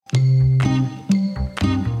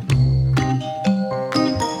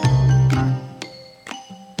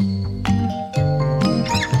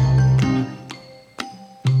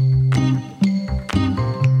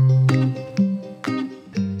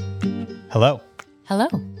Hello.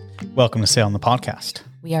 Welcome to Salem the podcast.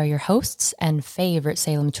 We are your hosts and favorite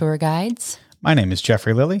Salem tour guides. My name is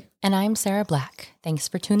Jeffrey Lilly. And I'm Sarah Black. Thanks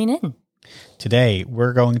for tuning in. Today,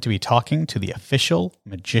 we're going to be talking to the official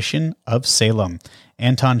magician of Salem,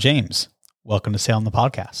 Anton James. Welcome to Salem the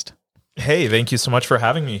podcast. Hey, thank you so much for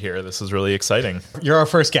having me here. This is really exciting. You're our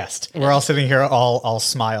first guest. We're all sitting here all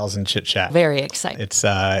smiles and chit chat. Very excited.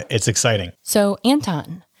 It's exciting. So,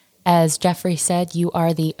 Anton, as Jeffrey said, you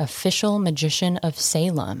are the official magician of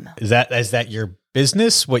Salem. Is that your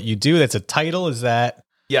business? What you do? That's a title? Is that?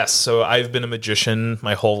 Yes, so I've been a magician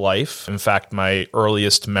my whole life. In fact, my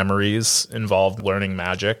earliest memories involved learning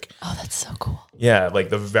magic. Oh, that's so cool. Yeah, like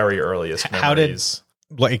the very earliest memories.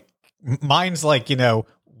 Mine's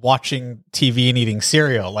watching TV and eating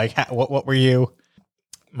cereal. What were you?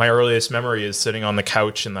 My earliest memory is sitting on the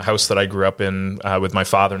couch in the house that I grew up in with my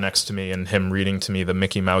father next to me and him reading to me the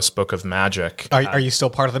Mickey Mouse Book of Magic. Are you still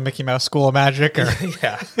part of the Mickey Mouse School of Magic? Or?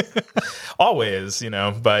 Yeah, always,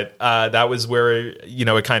 but that was where,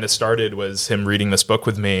 it kind of started, was him reading this book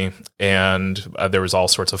with me. And there was all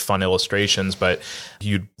sorts of fun illustrations, but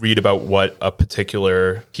you'd read about what a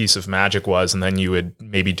particular piece of magic was. And then you would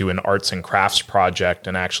maybe do an arts and crafts project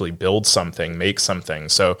and actually build something, make something.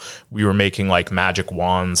 So we were making like magic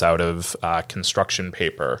wands out of construction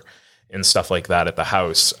paper and stuff like that at the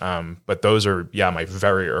house. But those are, my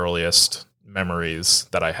very earliest memories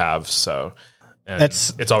that I have. So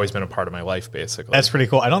it's always been a part of my life, basically. That's pretty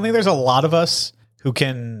cool. I don't think there's a lot of us who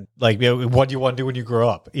can what do you want to do when you grow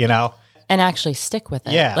up, And actually stick with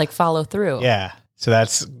it. Yeah. Follow through. Yeah. So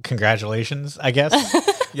that's congratulations, I guess.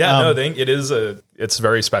 Yeah, it's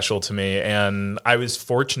very special to me. And I was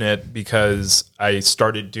fortunate because I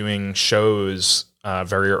started doing shows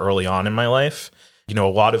very early on in my life. A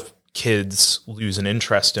lot of kids lose an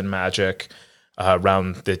interest in magic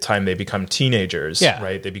around the time they become teenagers,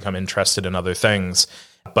 right? They become interested in other things.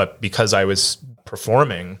 But because I was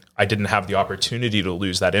performing, I didn't have the opportunity to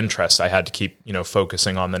lose that interest. I had to keep,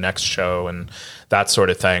 focusing on the next show and that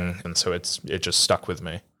sort of thing. And so it just stuck with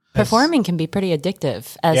me. Performing can be pretty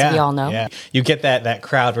addictive, as we all know. Yeah. You get that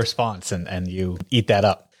crowd response and you eat that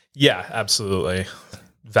up. Yeah, absolutely.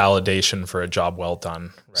 Validation for a job well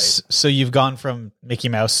done, right? So you've gone from Mickey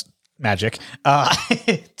Mouse magic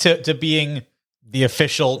to being the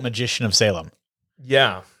official magician of Salem.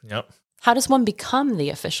 Yeah. Yep. How does one become the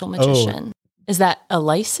official magician? Is that a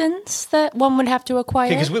license that one would have to acquire?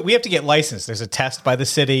 Because we have to get licensed. There's a test by the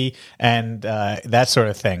city and that sort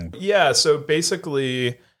of thing. Yeah. So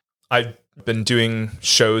basically, I've been doing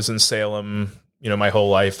shows in Salem, my whole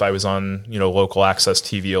life. I was on, local access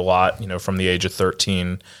TV a lot, from the age of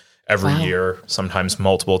 13 every year, sometimes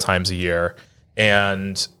multiple times a year.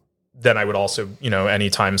 And then I would also,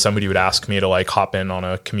 anytime somebody would ask me to hop in on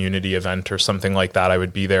a community event or something like that, I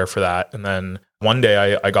would be there for that. And then one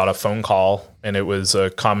day I got a phone call and it was a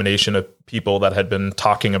combination of people that had been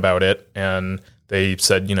talking about it. And they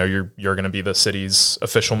said, you're going to be the city's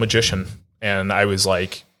official magician. And I was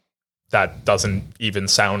like, that doesn't even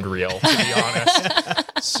sound real, to be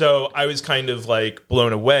honest. So I was kind of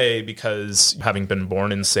blown away because having been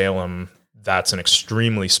born in Salem, that's an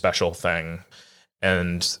extremely special thing.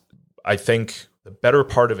 And I think the better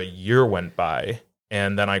part of a year went by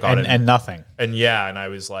and then I got it. And nothing. And and I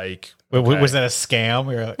was like, okay. Was that a scam?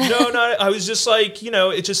 No, I was just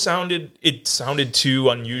it sounded too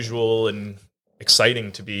unusual and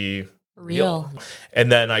exciting to be real.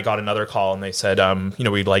 And then I got another call and they said,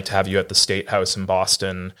 we'd like to have you at the State House in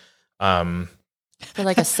Boston. For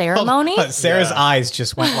a ceremony? Sarah's eyes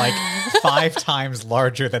just went 5 times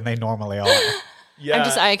larger than they normally are.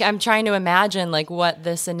 Yeah. I'm trying to imagine what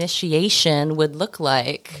this initiation would look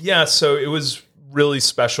like. Yeah. So it was really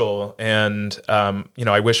special. And,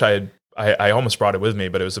 I wish I almost brought it with me,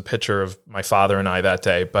 but it was a picture of my father and I that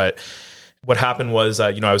day. But what happened was,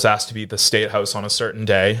 I was asked to be at the State House on a certain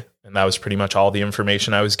day. And that was pretty much all the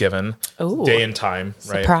information I was given. Ooh, day and time.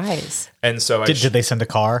 Right. Surprise. And so did they send a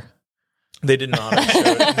car? They did not.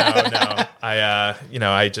 No.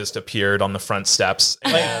 I just appeared on the front steps.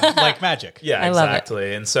 And, like magic. Yeah,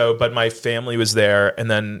 exactly. And so, but my family was there.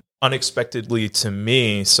 And then unexpectedly to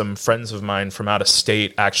me, some friends of mine from out of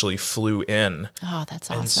state actually flew in. Oh,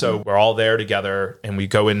 that's awesome. And so we're all there together and we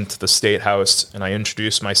go into the State House and I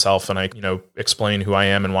introduce myself and I, explain who I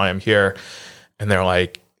am and why I'm here. And they're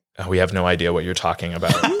like, oh, we have no idea what you're talking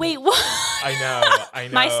about. Wait, what? I know.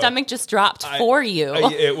 My stomach just dropped for you.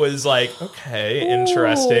 It was okay,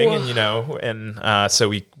 interesting. And, so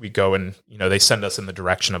we go and, they send us in the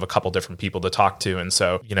direction of a couple different people to talk to. And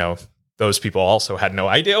so, those people also had no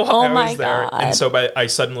idea why I was there. God. And so I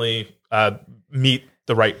suddenly meet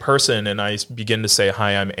the right person. And I begin to say,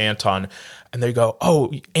 hi, I'm Anton. And they go,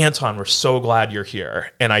 oh, Anton, we're so glad you're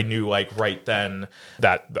here. And I knew like right then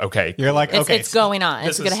that, okay. You're like, okay. It's going on.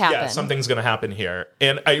 It's going to happen. Yeah, something's going to happen here.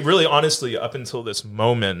 And I really honestly, up until this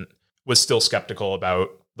moment, was still skeptical about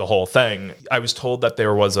the whole thing. I was told that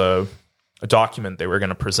there was a document they were going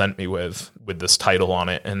to present me with this title on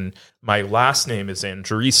it. And my last name is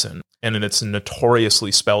Andreessen. And it's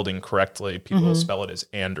notoriously spelled incorrectly. People spell it as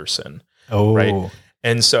Anderson. Oh. Right.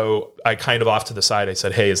 And so I kind of off to the side, I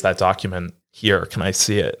said, hey, is that document here? Can I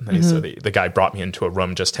see it? And so the guy brought me into a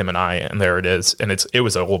room, just him and I, and there it is. And it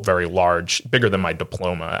was a very large, bigger than my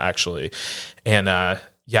diploma, actually. And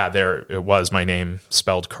yeah, there it was, my name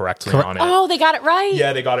spelled correctly on it. Oh, they got it right?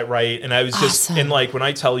 Yeah, they got it right. And I was just, and like, when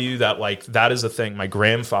I tell you that, like, that is the thing, my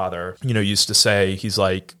grandfather, used to say, he's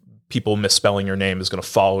like, people misspelling your name is going to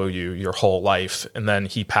follow you your whole life. And then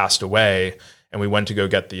he passed away. And we went to go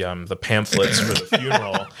get the pamphlets for the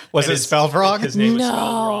funeral. Was it spelled wrong? His name was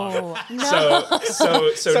spelled wrong. No.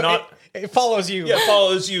 So not it follows you. Yeah, it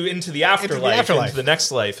follows you into the afterlife, into the next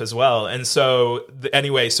life as well. And so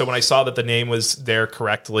anyway, so when I saw that the name was there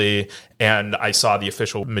correctly, and I saw the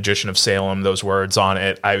official Magician of Salem, those words on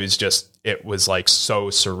it, it was like so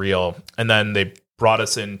surreal. And then they brought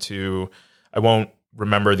us into, I won't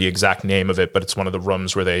remember the exact name of it, but it's one of the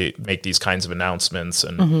rooms where they make these kinds of announcements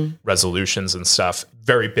and resolutions and stuff.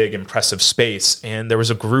 Very big, impressive space. And there was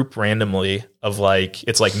a group randomly of like,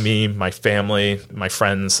 it's like me, my family, my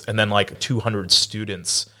friends, and then like 200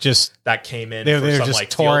 students that came in. They were some, just like,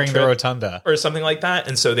 touring the rotunda or something like that.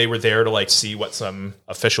 And so they were there to like see what some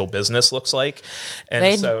official business looks like. And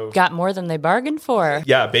they got more than they bargained for.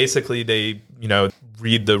 Yeah, basically they,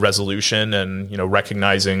 read the resolution and,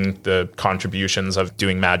 recognizing the contributions of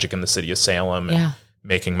doing magic in the city of Salem and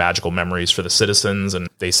making magical memories for the citizens. And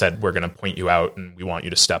they said, we're going to point you out and we want you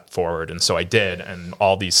to step forward. And so I did. And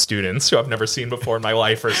all these students who I've never seen before in my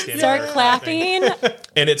life are standing Start there clapping.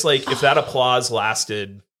 And it's like, if that applause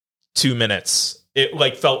lasted 2 minutes, it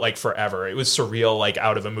like felt like forever. It was surreal, like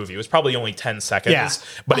out of a movie. It was probably only 10 seconds,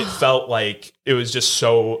 but it felt like it was just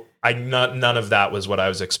so, none of that was what I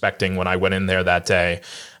was expecting when I went in there that day.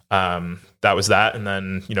 That was that. And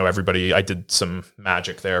then, everybody, I did some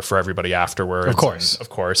magic there for everybody afterwards. Of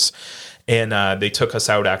course. And they took us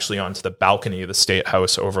out actually onto the balcony of the State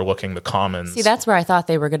House overlooking the Commons. See, that's where I thought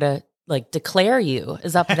they were going to like declare you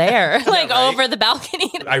is up there, like over the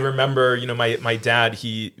balcony. I remember, my dad,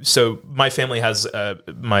 so my family has a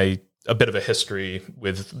bit of a history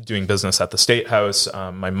with doing business at the State House.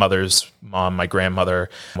 My mother's mom, my grandmother,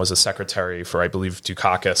 was a secretary for, I believe,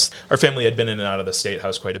 Dukakis. Our family had been in and out of the State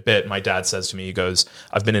House quite a bit. My dad says to me, he goes,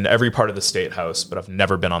 I've been in every part of the State House, but I've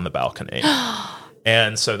never been on the balcony.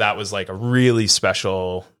 And so that was like a really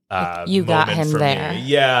special you got him for there. Me.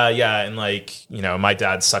 Yeah. And like, my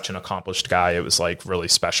dad's such an accomplished guy. It was like really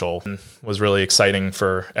special and was really exciting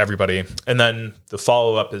for everybody. And then the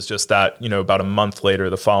follow-up is just that, about a month later,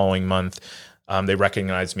 the following month, they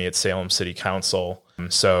recognized me at Salem City Council.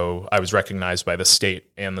 So I was recognized by the state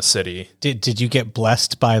and the city. Did you get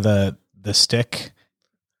blessed by the stick?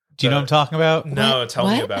 Do you know what I'm talking about? No, tell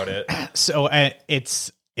me about it. So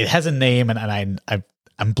it has a name, and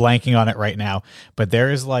I'm blanking on it right now, but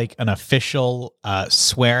there is like an official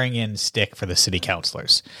swearing in stick for the city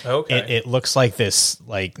councilors. Okay. It looks like this,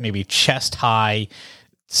 like maybe chest high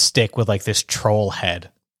stick with like this troll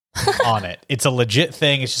head on it. It's a legit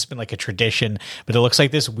thing. It's just been like a tradition, but it looks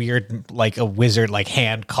like this weird, like a wizard, like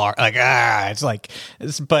hand card. Like,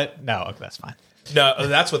 but no, that's fine. No,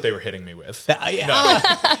 that's what they were hitting me with. No.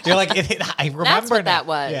 You're like, I remember that's what now. that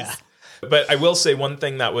was. Yeah. But I will say one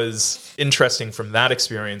thing that was interesting from that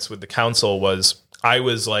experience with the council was I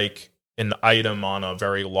was like an item on a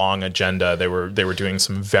very long agenda. They were doing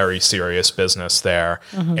some very serious business there,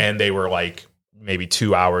 and they were like maybe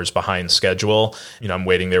 2 hours behind schedule. I'm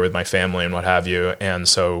waiting there with my family and what have you. And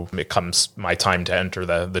so it comes my time to enter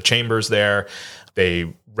the chambers there.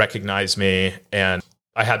 They recognize me, and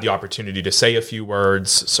I had the opportunity to say a few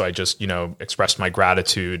words. So I just, expressed my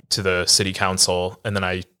gratitude to the city council. And then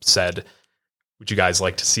I said, would you guys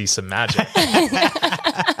like to see some magic?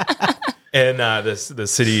 And the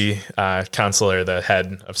city councilor, the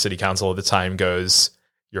head of city council at the time, goes,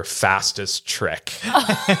 your fastest trick.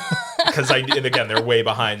 Because and again, they're way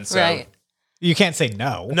behind. So right. You can't say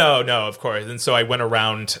no. No, of course. And so I went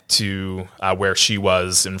around to where she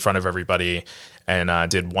was in front of everybody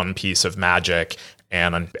and did one piece of magic.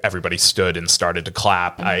 And everybody stood and started to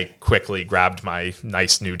clap. I quickly grabbed my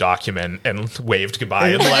nice new document and waved goodbye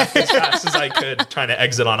and left as fast as I could, trying to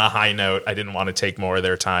exit on a high note. I didn't want to take more of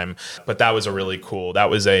their time. But that was a really cool, that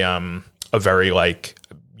was a very like,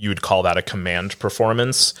 you would call that a command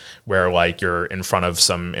performance, where like you're in front of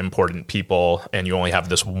some important people and you only have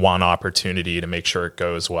this one opportunity to make sure it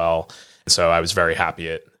goes well. So I was very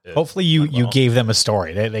happy hopefully you gave them a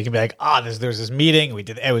story. They can be like, there's this meeting,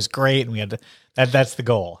 it was great, and we had to, that's the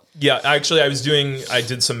goal. Yeah, actually I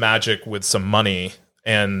did some magic with some money,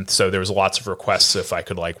 and so there was lots of requests if I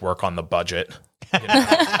could like work on the budget.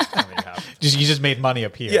 You just made money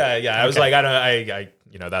appear. Yeah. Okay. I was like, I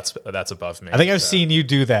that's above me. I think I've seen you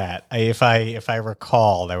do that. If I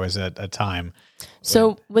recall, there was a time.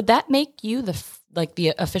 So would that make you the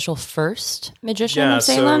official first magician of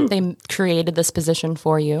Salem? They created this position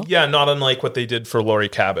for you. Yeah, not unlike what they did for Laurie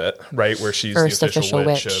Cabot, right? Where she's first the official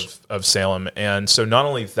witch of Salem. And so not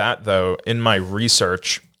only that, though, in my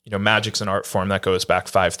research, magic's an art form that goes back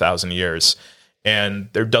 5,000 years. And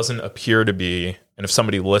there doesn't appear to be, and if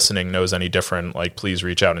somebody listening knows any different, like please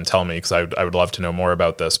reach out and tell me, because I would love to know more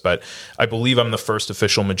about this. But I believe I'm the first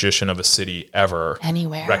official magician of a city ever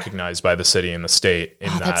anywhere recognized by the city and the state in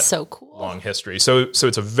that that's so cool. long history. So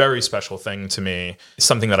it's a very special thing to me. It's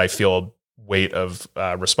something that I feel weight of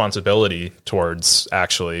responsibility towards,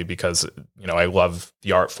 actually, because I love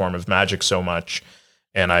the art form of magic so much,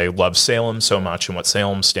 and I love Salem so much, and what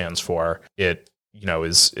Salem stands for. It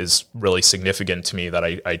is really significant to me that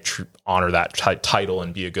I honor that title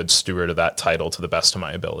and be a good steward of that title to the best of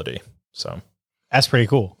my ability. So that's pretty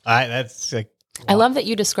cool. I love that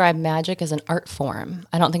you describe magic as an art form.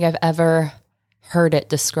 I don't think I've ever heard it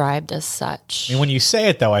described as such. I mean, when you say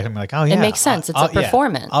it, though, I'm like, oh yeah, it makes sense. It's a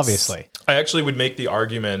performance, obviously. I actually would make the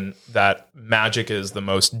argument that magic is the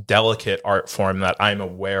most delicate art form that I'm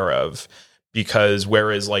aware of. Because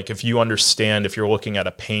whereas like if you're looking at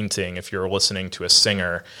a painting, if you're listening to a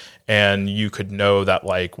singer and you could know that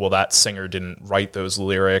like, well, that singer didn't write those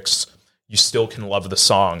lyrics, you still can love the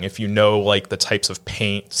song. If you know like the types of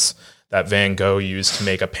paints that Van Gogh used to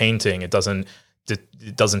make a painting, it doesn't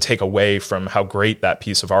take away from how great that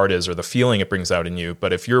piece of art is or the feeling it brings out in you.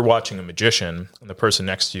 But if you're watching a magician and the person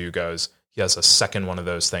next to you goes, he has a second one of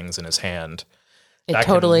those things in his hand, it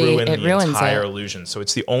ruins the entire illusion. So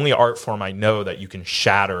it's the only art form I know that you can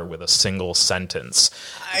shatter with a single sentence.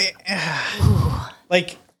 I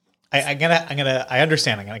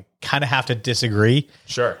understand. I'm gonna kind of have to disagree.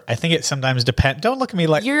 Sure. I think it sometimes depends. Don't look at me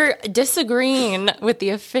like you're disagreeing with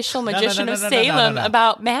the official magician of Salem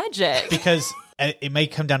about magic, because it may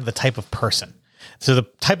come down to the type of person. So the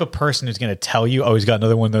type of person who's going to tell you, "Oh, he's got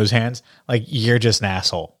another one of those hands," like you're just an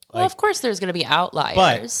asshole. Well, of course, there's going to be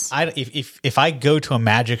outliers. But if I go to a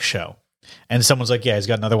magic show and someone's like, "Yeah, he's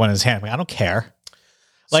got another one in his hand," I don't care.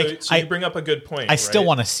 Like, so you bring up a good point. I still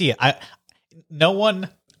want to see it.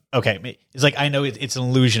 Okay, it's like I know it's an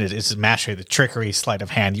illusion. It's mastery, the trickery, sleight of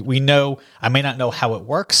hand. We know. I may not know how it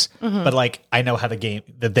works, but like I know how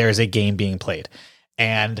that there is a game being played,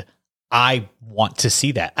 and I want to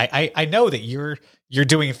see that. I know that you're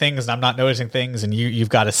doing things and I'm not noticing things, and you've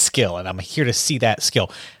got a skill, and I'm here to see that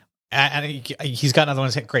skill. And he's got another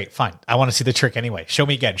one. Great, fine. I want to see the trick anyway. Show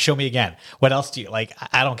me again. What else do you like?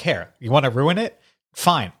 I don't care. You want to ruin it?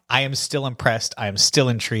 Fine. I am still impressed. I am still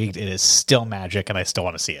intrigued. It is still magic, and I still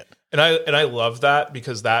want to see it. And I love that,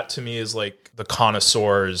 because that to me is like the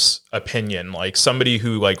connoisseur's opinion. Like somebody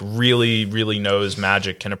who like really, really knows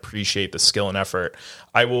magic can appreciate the skill and effort.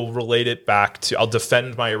 I will relate it back to, I'll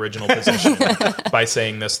defend my original position by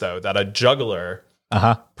saying this though, that a juggler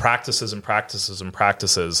practices and practices and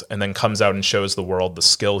practices and then comes out and shows the world the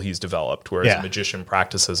skill he's developed. Whereas a magician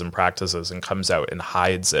practices and practices and comes out and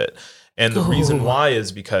hides it. And the reason why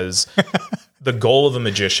is because the goal of a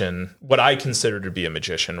magician, what I consider to be a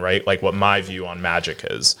magician, right? Like what my view on magic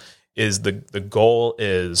is the goal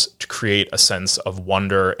is to create a sense of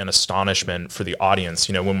wonder and astonishment for the audience.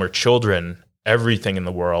 When we're children, everything in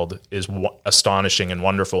the world is astonishing and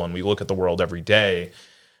wonderful. And we look at the world every day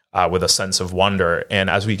with a sense of wonder. And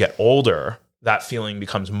as we get older, that feeling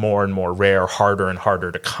becomes more and more rare, harder and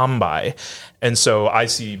harder to come by. And so I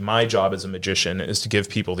see my job as a magician is to give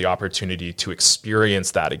people the opportunity to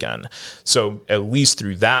experience that again. So at least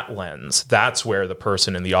through that lens, that's where the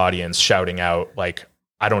person in the audience shouting out, like,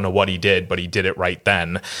 I don't know what he did, but he did it right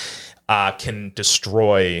then, can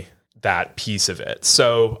destroy that piece of it.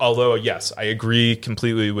 So although, yes, I agree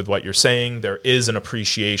completely with what you're saying, there is an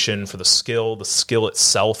appreciation for the skill. The skill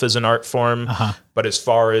itself is an art form. But as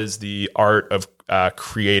far as the art of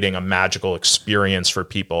creating a magical experience for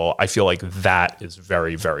people, I feel like that is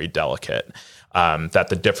very, very delicate. That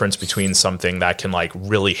the difference between something that can like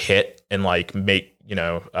really hit and like make,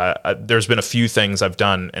 there's been a few things I've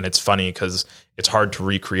done, and it's funny because it's hard to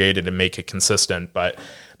recreate it and make it consistent, but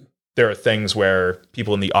there are things where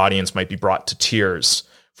people in the audience might be brought to tears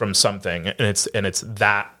from something, and it's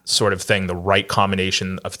that sort of thing, the right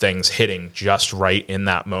combination of things hitting just right in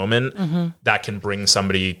that moment, that can bring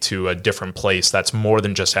somebody to a different place that's more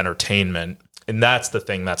than just entertainment. And that's the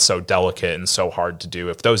thing that's so delicate and so hard to do.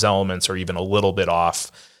 If those elements are even a little bit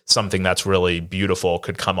off, something that's really beautiful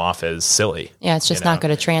could come off as silly. Yeah, it's just not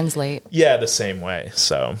going to translate. Yeah, the same way.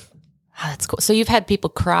 So that's cool. So you've had people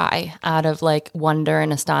cry out of like wonder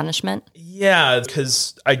and astonishment? Yeah,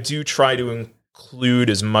 because I do try to include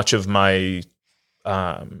as much of my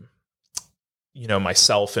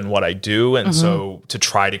myself in what I do, and so to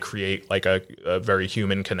try to create like a very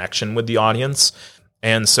human connection with the audience.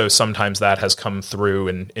 And so sometimes that has come through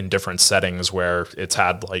in different settings where it's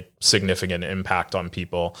had like significant impact on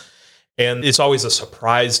people. And it's always a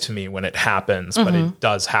surprise to me when it happens, but it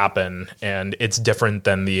does happen, and it's different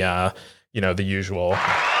than the the usual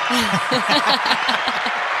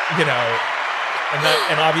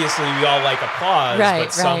and obviously we all like applause,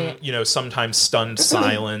 but sometimes stunned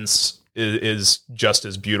silence is just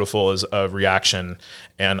as beautiful as a reaction.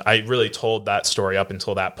 And I really told that story up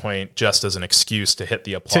until that point just as an excuse to hit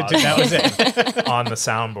the applause. That was it. On the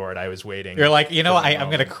soundboard. I was waiting. You're like, I'm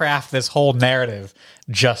going to craft this whole narrative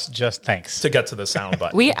just thanks to get to the sound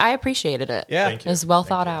button. I appreciated it. Yeah. It was well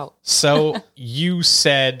thought out. So you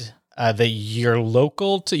said that you're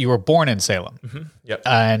local you were born in Salem. Yep.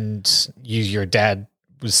 And your dad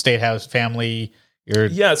was State House family.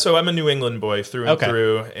 So I'm a New England boy through and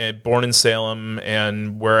through, born in Salem,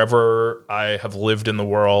 and wherever I have lived in the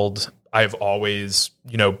world, I've always,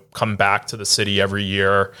 come back to the city every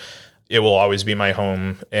year. It will always be my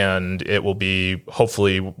home, and it will be,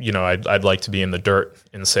 hopefully, I'd like to be in the dirt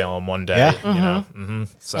in Salem one day. Yeah.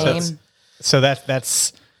 So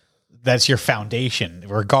that's your foundation,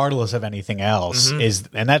 regardless of anything else.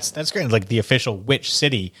 And that's great. Like the official which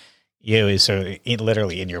city is sort of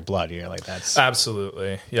literally in your blood. You're like, that's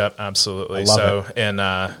absolutely. Yep. Absolutely. So, and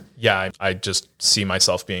I just see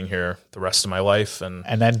myself being here the rest of my life. And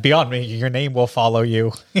then beyond me, your name will follow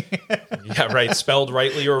you. Yeah. Right. Spelled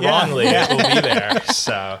rightly or wrongly, it will be there.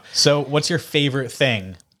 So what's your favorite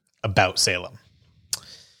thing about Salem?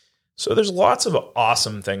 So there's lots of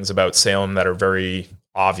awesome things about Salem that are very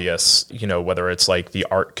obvious, whether it's like the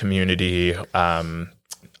art community,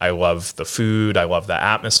 I love the food. I love the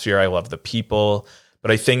atmosphere. I love the people. But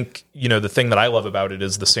I think, the thing that I love about it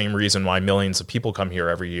is the same reason why millions of people come here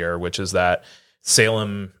every year, which is that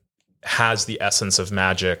Salem has the essence of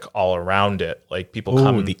magic all around it. Like people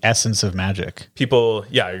come. The essence of magic. People,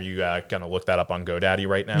 are you going to look that up on GoDaddy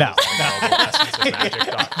right now?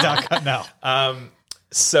 No.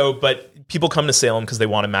 So, but people come to Salem because they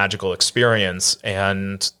want a magical experience,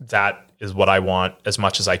 and that is what I want as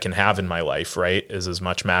much as I can have in my life, right? Is as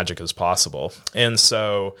much magic as possible. And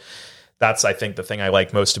so that's, I think, the thing I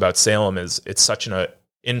like most about Salem is it's such an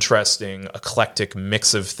interesting, eclectic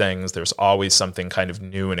mix of things. There's always something kind of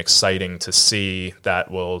new and exciting to see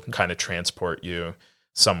that will kind of transport you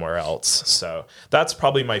somewhere else. So that's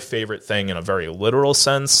probably my favorite thing in a very literal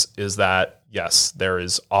sense, is that, yes, there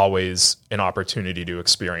is always an opportunity to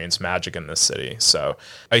experience magic in this city. So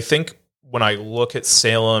I think when I look at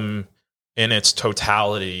Salem in its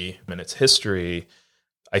totality and its history,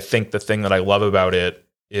 I think the thing that I love about it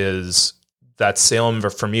is that Salem,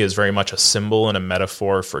 for me, is very much a symbol and a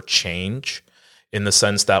metaphor for change, in the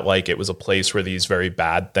sense that like it was a place where these very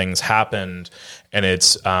bad things happened, and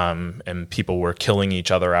and people were killing each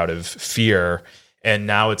other out of fear. And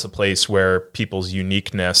now it's a place where people's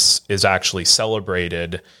uniqueness is actually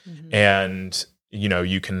celebrated. And,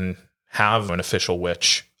 you can have an official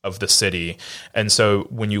witch of the city. And so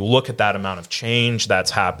when you look at that amount of change that's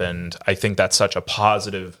happened, I think that's such a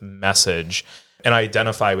positive message. And I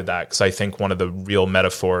identify with that because I think one of the real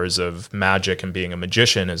metaphors of magic and being a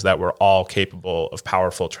magician is that we're all capable of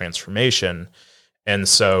powerful transformation. And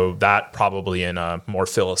so that, probably in a more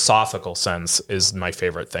philosophical sense, is my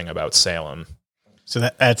favorite thing about Salem. So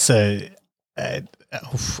that's it's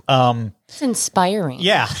inspiring.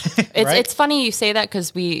 Yeah. It's funny you say that,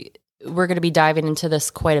 because we're going to be diving into this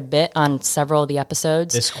quite a bit on several of the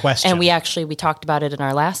episodes. This question. And we talked about it in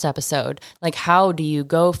our last episode. Like, how do you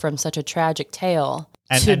go from such a tragic tale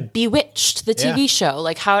to Bewitched, the TV show?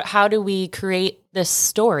 Like, how do we create this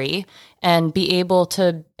story and be able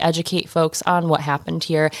to educate folks on what happened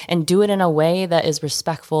here and do it in a way that is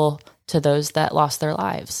respectful to those that lost their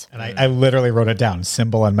lives? And I literally wrote it down,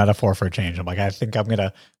 symbol and metaphor for change. I'm like, I think I'm going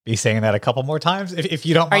to be saying that a couple more times, if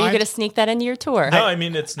you don't mind. Are you going to sneak that into your tour? No, I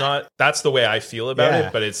mean, it's not, that's the way I feel about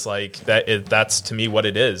it, but it's like, that's to me what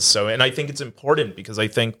it is. So, and I think it's important because I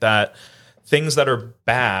think that things that are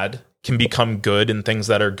bad can become good and things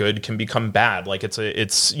that are good can become bad. Like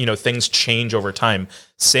it's things change over time.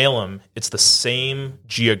 Salem, it's the same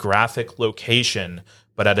geographic location,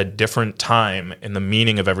 but at a different time, and the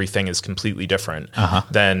meaning of everything is completely different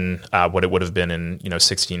than what it would have been in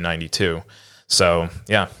 1692. So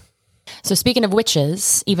yeah. So speaking of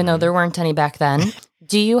witches, even though there weren't any back then,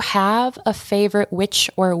 do you have a favorite witch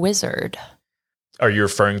or wizard? Are you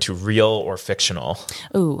referring to real or fictional?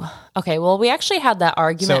 Ooh, okay. Well, we actually had that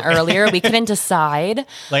argument earlier. We couldn't decide.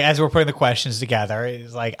 Like, as we're putting the questions together,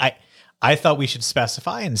 it's like, I thought we should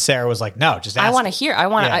specify, and Sarah was like, no, just ask. I want to hear.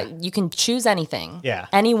 You can choose anything. Yeah.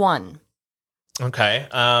 Anyone. Okay.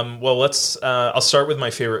 Well, I'll start with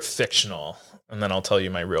my favorite fictional, and then I'll tell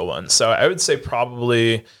you my real one. So I would say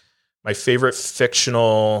probably my favorite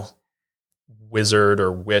fictional wizard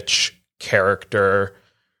or witch character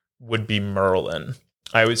would be Merlin.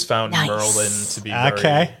 I always found Merlin to be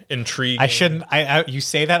very intriguing. I shouldn't. You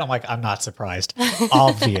say that, I'm like, I'm not surprised.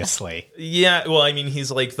 Obviously. Yeah. Well, I mean,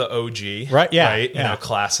 he's like the OG, right? Yeah. Right. Yeah.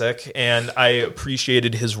 Classic. And I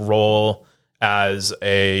appreciated his role as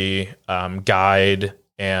a guide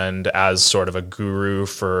and as sort of a guru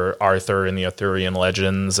for Arthur in the Arthurian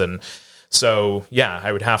legends. And so, yeah,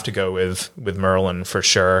 I would have to go with Merlin for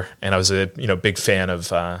sure. And I was a big fan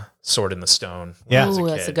of Sword in the Stone. Yeah,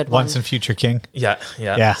 that's a good one. Once and Future King.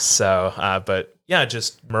 Yeah. So, but yeah,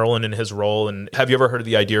 just Merlin and his role. And have you ever heard of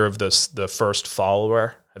the idea of the first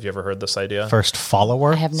follower? Have you ever heard this idea? First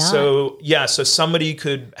follower? I have not. So somebody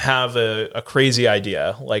could have a crazy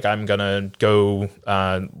idea, like I'm gonna go,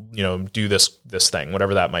 do this thing,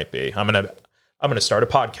 whatever that might be. I'm gonna start a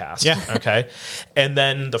podcast. Yeah. Okay. And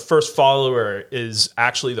then the first follower is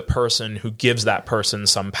actually the person who gives that person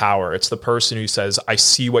some power. It's the person who says, I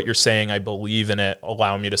see what you're saying. I believe in it.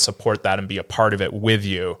 Allow me to support that and be a part of it with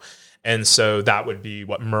you. And so that would be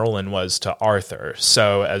what Merlin was to Arthur.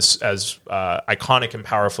 So as iconic and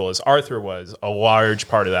powerful as Arthur was, a large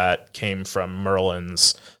part of that came from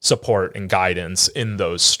Merlin's support and guidance in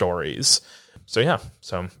those stories. So yeah,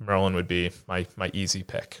 Merlin would be my easy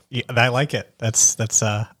pick. Yeah, I like it. That's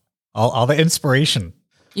all the inspiration.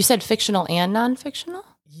 You said fictional and non-fictional?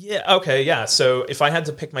 Yeah. Okay. Yeah. So if I had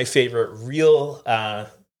to pick my favorite real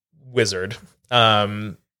wizard,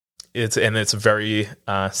 it's a very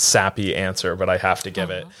sappy answer, but I have to give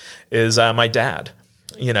it, is my dad.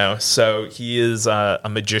 So he is a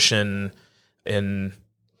magician in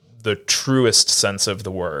the truest sense of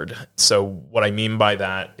the word. So what I mean by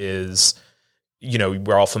that is,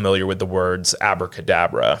 we're all familiar with the words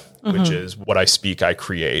abracadabra, which is what I speak, I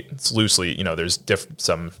create. It's loosely, there's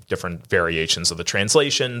some different variations of the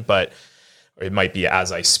translation, but it might be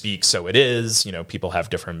as I speak, so it is. People have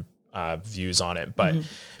different views on it, but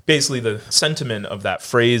basically the sentiment of that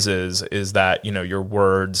phrase is that, your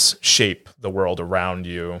words shape the world around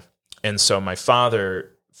you. And so my father,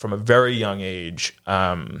 from a very young age,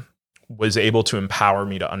 was able to empower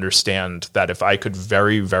me to understand that if I could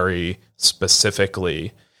very, very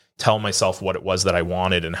specifically tell myself what it was that I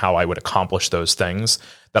wanted and how I would accomplish those things,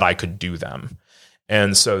 that I could do them.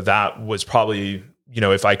 And so that was probably,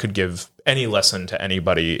 if I could give any lesson to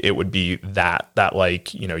anybody, it would be that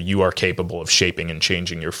you are capable of shaping and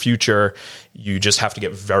changing your future. You just have to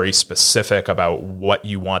get very specific about what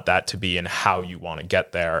you want that to be and how you want to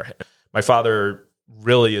get there. My father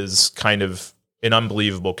really is kind of an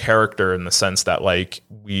unbelievable character in the sense that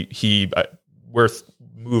we're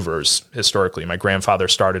movers historically. My grandfather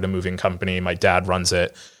started a moving company. My dad runs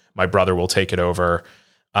it. My brother will take it over.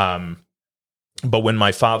 But when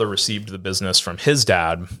my father received the business from his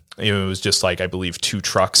dad, it was just I believe 2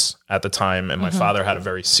 trucks at the time. And my father had a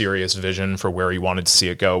very serious vision for where he wanted to see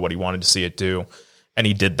it go, what he wanted to see it do. And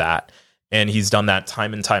he did that. And he's done that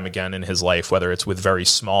time and time again in his life, whether it's with very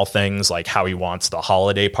small things like how he wants the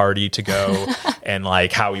holiday party to go and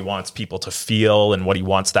how he wants people to feel and what he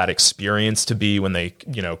wants that experience to be when they,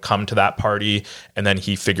 come to that party. And then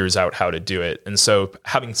he figures out how to do it. And so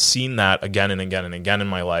having seen that again and again and again in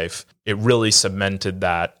my life, it really cemented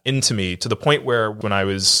that into me to the point where when I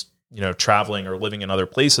was, traveling or living in other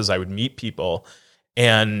places, I would meet people.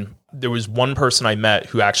 And there was one person I met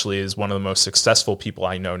who actually is one of the most successful people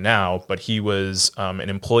I know now, but he was an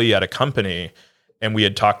employee at a company, and we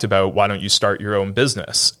had talked about, why don't you start your own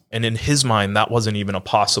business? And in his mind, that wasn't even a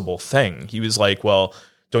possible thing. He was like, well,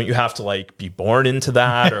 don't you have to be born into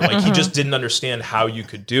that? Or he just didn't understand how you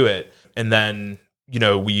could do it. And then,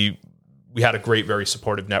 we had a great, very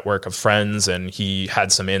supportive network of friends, and he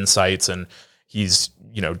had some insights, and he's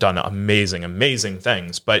done amazing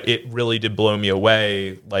things, but it really did blow me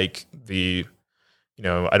away. The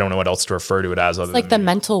I don't know what else to refer to it as. Other like than the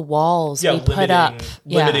mental walls we put up.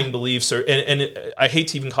 Limiting beliefs. I hate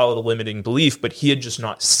to even call it a limiting belief, but he had just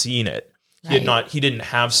not seen it. He didn't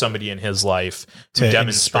have somebody in his life who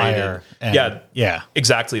demonstrated.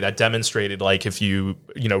 Exactly. That demonstrated like, if you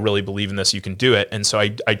really believe in this, you can do it. And so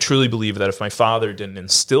I truly believe that if my father didn't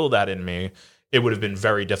instill that in me, it would have been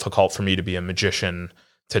very difficult for me to be a magician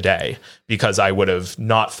today, because I would have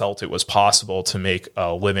not felt it was possible to make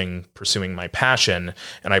a living pursuing my passion.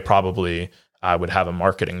 And I probably would have a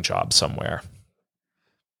marketing job somewhere.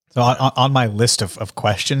 So on my list of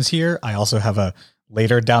questions here, I also have a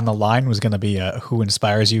later down the line was going to be who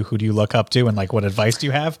inspires you, who do you look up to, and like what advice do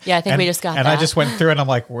you have? Yeah, I think we just got and that. I just went through and I'm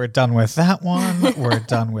like, we're done with that one. We're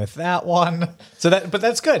done with that one. So but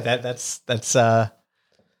that's good. That's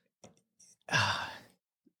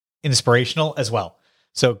inspirational as well.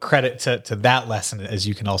 So credit to that lesson, as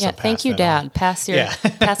you can also pass thank you, Dad. on. Pass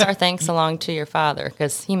our thanks along to your father,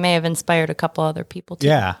 because he may have inspired a couple other people too.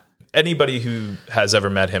 Yeah. Anybody who has ever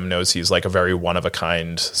met him knows he's like a very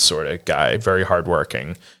one-of-a-kind sort of guy, very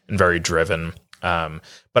hardworking and very driven,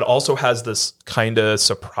 but also has this kind of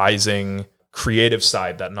surprising creative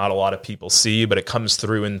side that not a lot of people see, but it comes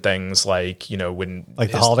through in things like, when...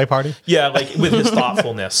 Like the holiday party? Yeah, like with his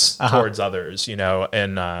thoughtfulness towards others,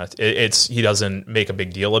 and he doesn't make a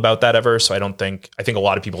big deal about that ever, so I think a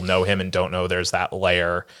lot of people know him and don't know there's that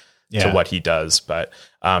layer to what he does. But,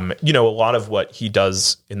 a lot of what he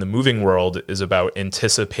does in the moving world is about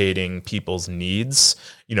anticipating people's needs,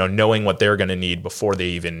 knowing what they're going to need before they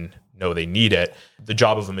even know they need it. The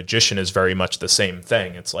job of a magician is very much the same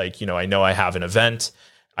thing. It's like, I know I have an event.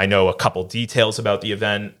 I know a couple details about the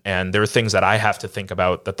event, and there are things that I have to think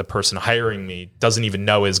about that the person hiring me doesn't even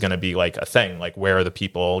know is going to be like a thing. Like, where are the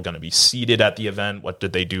people going to be seated at the event? What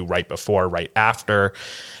did they do right before, right after?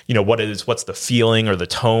 What's the feeling or the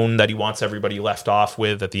tone that he wants everybody left off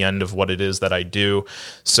with at the end of what it is that I do?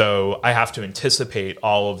 So I have to anticipate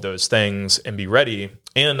all of those things and be ready.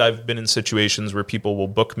 And I've been in situations where people will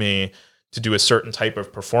book me to do a certain type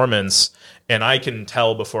of performance, and I can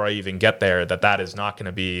tell before I even get there that is not going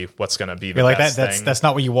to be what's going to be the best thing. That's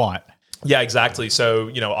not what you want. Yeah, exactly. So,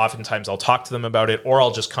 oftentimes I'll talk to them about it, or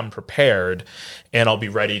I'll just come prepared and I'll be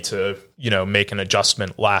ready to, make an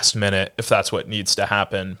adjustment last minute if that's what needs to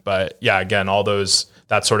happen. But yeah, again,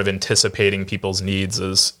 that sort of anticipating people's needs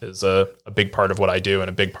is a big part of what I do, and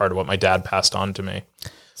a big part of what my dad passed on to me.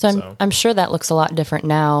 So I'm sure that looks a lot different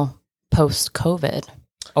now post-COVID,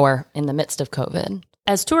 or in the midst of COVID.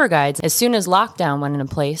 As tour guides, as soon as lockdown went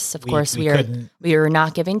into place, of course, we were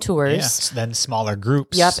not giving tours. Yeah, then smaller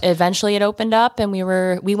groups. Yep. Eventually it opened up, and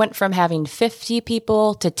we went from having 50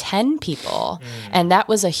 people to 10 people. And that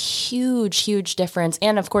was a huge, huge difference.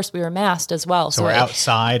 And of course we were masked as well. So we're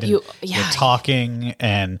outside and you're talking.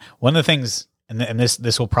 And one of the things, and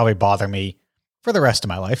this will probably bother me for the rest of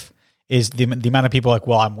my life, is the amount of people like,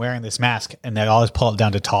 well, I'm wearing this mask, and they always pull it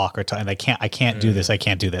down to talk and I can't do this. I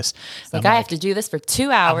can't do this. Like, I have to do this for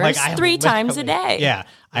 2 hours, 3 times a day. Yeah.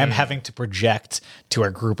 I am having to project to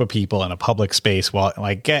a group of people in a public space while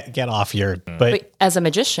like, get off your, but as a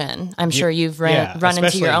magician, I'm sure you've run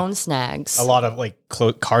into your own snags. A lot of like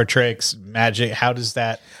card tricks, magic. How does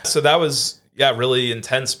that? So that was, really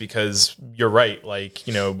intense, because you're right. Like,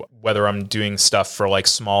 whether I'm doing stuff for like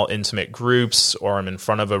small intimate groups or I'm in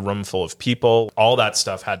front of a room full of people, all that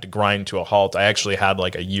stuff had to grind to a halt. I actually had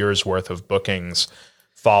like a year's worth of bookings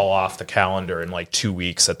fall off the calendar in like 2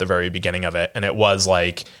 weeks at the very beginning of it. And it was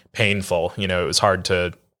like painful. It was hard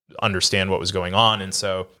to understand what was going on. And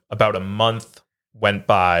so about a month went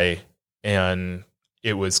by, and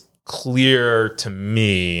it was clear to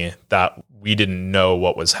me that we didn't know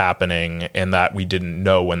what was happening, and that we didn't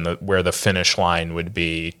know where the finish line would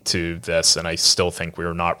be to this. And I still think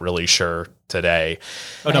we're not really sure today.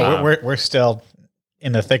 Oh no, we're still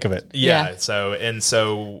in the thick of it. Yeah.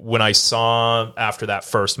 So when I saw after that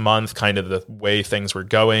first month kind of the way things were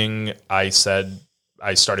going, I started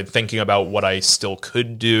thinking about what I still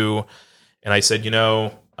could do. And I said,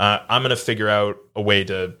 I'm going to figure out a way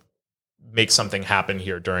to make something happen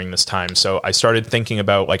here during this time. So I started thinking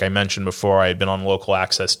about, like I mentioned before, I had been on local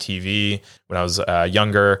access TV when I was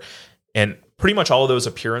younger, and pretty much all of those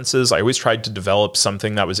appearances, I always tried to develop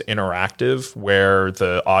something that was interactive, where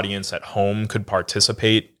the audience at home could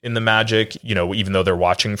participate in the magic, even though they're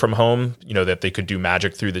watching from home, that they could do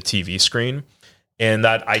magic through the TV screen. And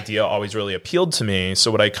that idea always really appealed to me.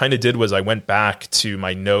 So what I kind of did was I went back to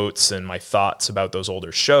my notes and my thoughts about those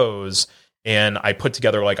older shows, and I put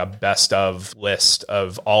together like a best of list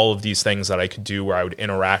of all of these things that I could do where I would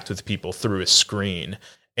interact with people through a screen.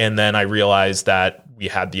 And then I realized that we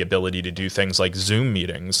had the ability to do things like Zoom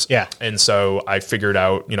meetings. Yeah. And so I figured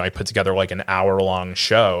out, I put together like an hour-long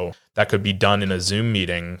show that could be done in a Zoom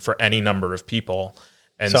meeting for any number of people.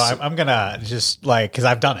 And so I'm going to just because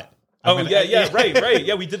I've done it. Right.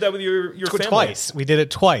 Yeah, we did that with your family. Twice. We did it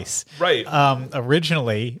twice. Right.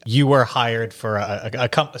 Originally, you were hired for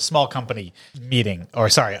a small company meeting,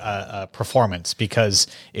 a performance, because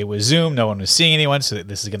it was Zoom. No one was seeing anyone. So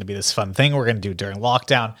this is going to be this fun thing we're going to do during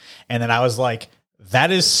lockdown. And then I was like, that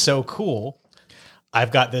is so cool.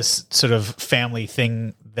 I've got this sort of family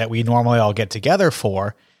thing that we normally all get together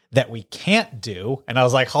for that we can't do. And I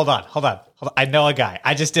was like, hold on. I know a guy.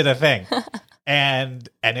 I just did a thing. And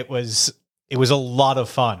it was a lot of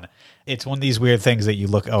fun. It's one of these weird things that you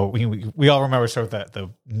look, we all remember sort of the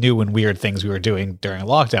new and weird things we were doing during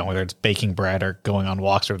lockdown, whether it's baking bread or going on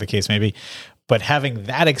walks or whatever the case may be. But having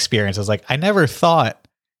that experience, I was like, I never thought,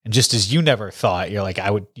 and just as you never thought, you're like,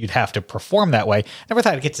 you'd have to perform that way. I never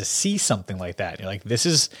thought I'd get to see something like that. You're like, this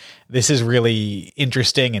is really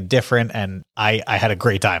interesting and different. And I had a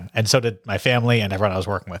great time. And so did my family and everyone I was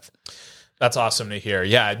working with. That's awesome to hear.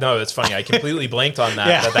 Yeah, no, it's funny. I completely blanked on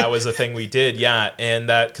that, that was a thing we did. Yeah. And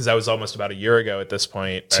because that was almost about a year ago at this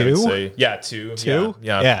point. Two? Yeah, two.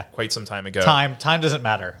 Yeah. Quite some time ago. Time doesn't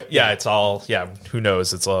matter. Yeah, it's all, who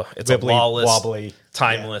knows? It's a lawless, wobbly,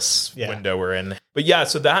 timeless window we're in. But yeah,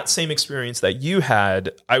 so that same experience that you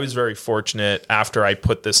had, I was very fortunate after I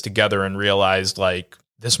put this together and realized like,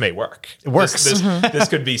 this may work. It works. This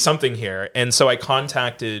could be something here. And so I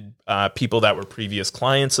contacted people that were previous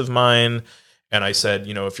clients of mine. And I said,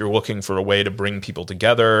 if you're looking for a way to bring people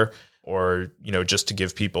together or, just to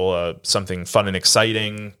give people something fun and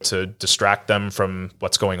exciting to distract them from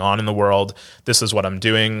what's going on in the world, this is what I'm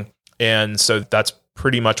doing. And so that's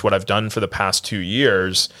pretty much what I've done for the past 2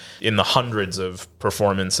 years in the hundreds of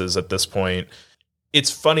performances at this point.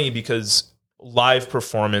 It's funny because live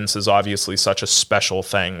performance is obviously such a special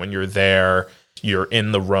thing when you're there, you're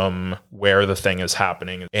in the room where the thing is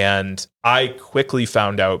happening. And I quickly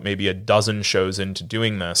found out maybe a dozen shows into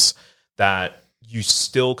doing this that you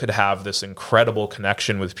still could have this incredible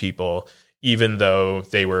connection with people, even though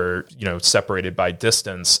they were, separated by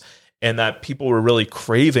distance, and that people were really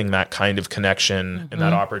craving that kind of connection and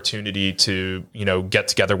that opportunity to, get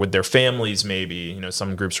together with their families. Maybe,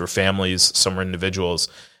 some groups were families, some were individuals.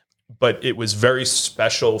 But it was very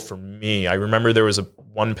special for me. I remember there was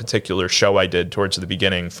one particular show I did towards the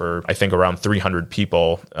beginning for, I think, around 300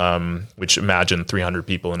 people, which imagine 300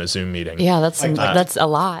 people in a Zoom meeting. Yeah, that's a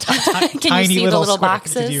lot. Can you see the little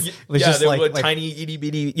boxes? They were tiny, itty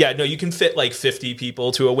bitty. Yeah, no, you can fit like 50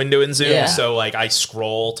 people to a window in Zoom. Yeah. So like I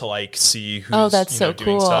scroll to like see who's doing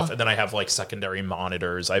cool stuff. And then I have like secondary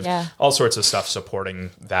monitors. I have all sorts of stuff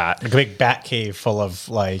supporting that. Like a big bat cave full of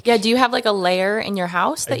like... Yeah, do you have like a layer in your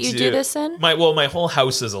house that you do this in? My whole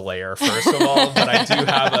house is a layer, first of all, but I do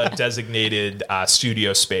have a designated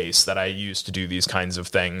studio space that I use to do these kinds of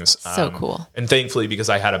things. So cool. And thankfully, because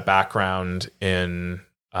I had a background in,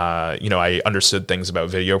 I understood things about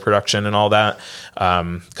video production and all that.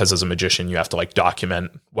 Because as a magician, you have to like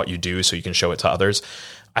document what you do so you can show it to others.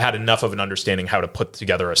 I had enough of an understanding how to put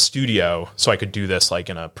together a studio so I could do this like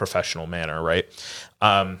in a professional manner, right?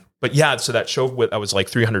 But yeah, so that show I was like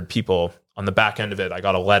 300 people. On the back end of it, I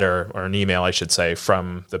got a letter or an email, I should say,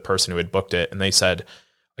 from the person who had booked it. And they said,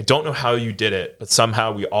 I don't know how you did it, but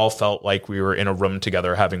somehow we all felt like we were in a room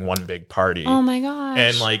together having one big party. Oh my gosh.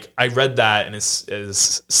 And like, I read that, and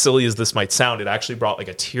as silly as this might sound, it actually brought like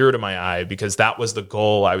a tear to my eye, because that was the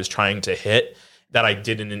goal I was trying to hit, that I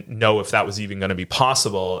didn't know if that was even going to be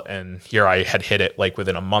possible. And here I had hit it like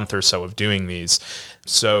within a month or so of doing these.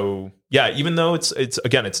 So yeah, even though it's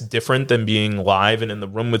different than being live and in the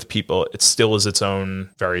room with people, it still is its own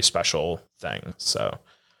very special thing. So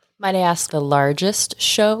might I ask the largest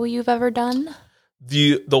show you've ever done?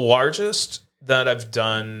 The largest that I've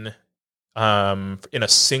done in a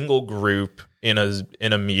single group in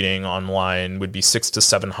a meeting online would be 600 to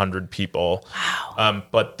 700 people. Wow.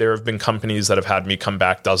 But there have been companies that have had me come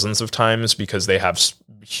back dozens of times because they have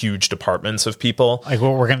huge departments of people. Like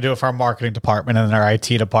what we're going to do for our marketing department and our IT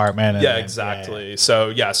department. And, yeah, exactly.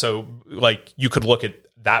 Yeah. So like you could look at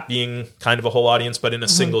that being kind of a whole audience, but in a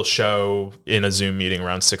single show in a Zoom meeting,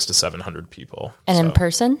 around 600 to 700 people. And in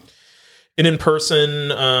person? And in person,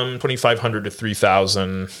 2,500 to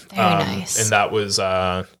 3,000. Very nice. And that was,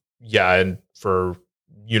 and for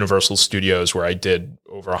Universal Studios, where I did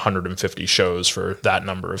over 150 shows for that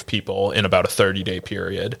number of people in about a 30-day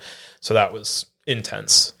period. So that was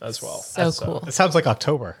intense as well. So cool. It sounds like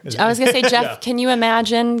October. I was going to say, Jeff, Can you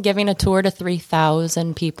imagine giving a tour to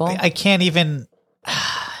 3,000 people? I can't even...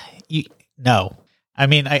 No. I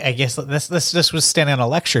mean, I guess this was standing on a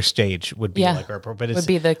lecture stage would be like, but it would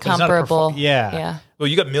be the comparable. Yeah. Well,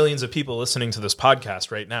 you got millions of people listening to this podcast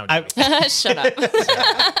right now. Shut up.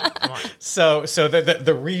 Come on. So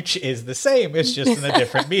the reach is the same. It's just in a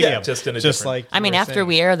different medium. Yeah, just in a different. Like I mean, after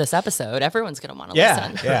we air this episode, everyone's going to want to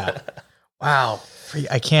listen. Yeah. Wow.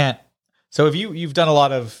 I can't. So have you've done a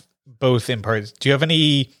lot of both in parts. Do you have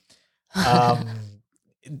any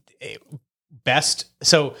best?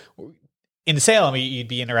 So in Salem, you'd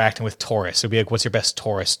be interacting with tourists. It'd be like, what's your best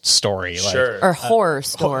tourist story? Sure. Or horror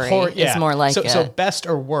story is more like it. So best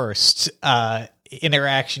or worst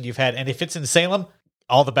interaction you've had. And if it's in Salem,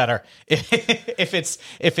 all the better. If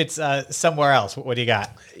it's somewhere else, what do you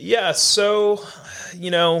got? Yeah. So,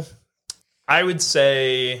 I would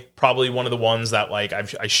say probably one of the ones that like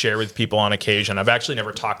I share with people on occasion. I've actually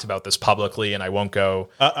never talked about this publicly, and I won't go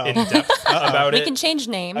in depth about it. We can change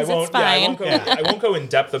names. It's fine. I won't go in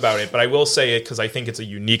depth about it, but I will say it because I think it's a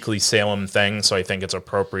uniquely Salem thing, so I think it's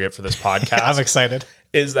appropriate for this podcast. I'm excited.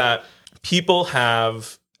 Is that people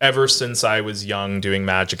have, ever since I was young doing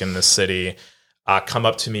magic in this city, come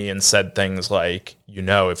up to me and said things like,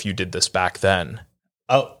 if you did this back then,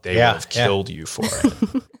 they would have killed you for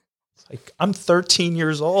it. Like, I'm 13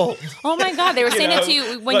 years old. Oh my God. They were saying it to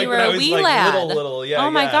you when you were a wee lad. Little,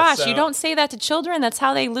 oh my gosh. So, you don't say that to children. That's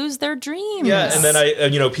how they lose their dreams. Yeah. And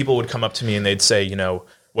then people would come up to me and they'd say,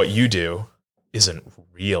 what you do isn't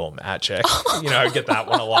real magic. I get that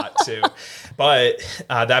one a lot too. But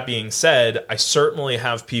that being said, I certainly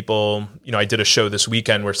have people, I did a show this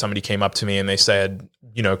weekend where somebody came up to me and they said,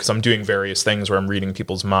 because I'm doing various things where I'm reading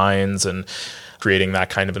people's minds and creating that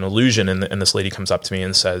kind of an illusion. And this lady comes up to me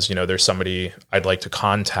and says, there's somebody I'd like to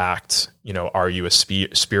contact, are you a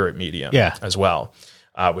spirit medium as well?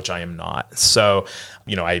 Which I am not. So,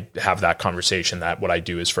 I have that conversation that what I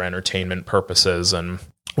do is for entertainment purposes. And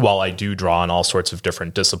while I do draw on all sorts of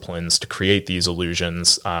different disciplines to create these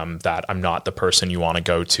illusions, that I'm not the person you want to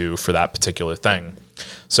go to for that particular thing.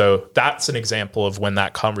 So that's an example of when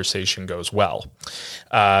that conversation goes well.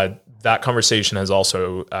 That conversation has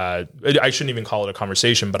also, I shouldn't even call it a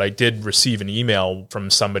conversation, but I did receive an email from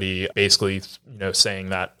somebody basically, saying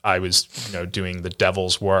that I was, doing the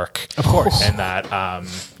devil's work. Of course. And that,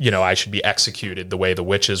 I should be executed the way the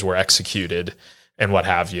witches were executed and what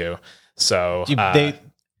have you. So,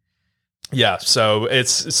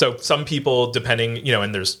 so some people, depending,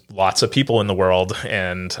 and there's lots of people in the world,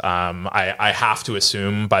 and I have to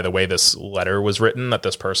assume by the way this letter was written that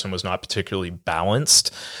this person was not particularly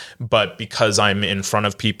balanced, but because I'm in front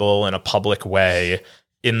of people in a public way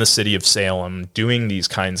in the city of Salem doing these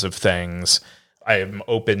kinds of things, I am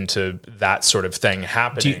open to that sort of thing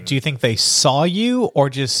happening. Do you think they saw you or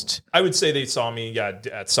just... I would say they saw me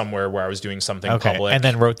at somewhere where I was doing something public. And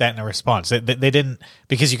then wrote that in a response. They didn't...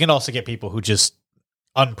 Because you can also get people who just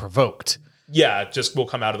unprovoked. Yeah, just will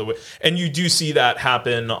come out of the way. And you do see that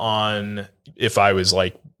happen on... If I was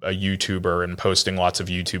like a YouTuber and posting lots of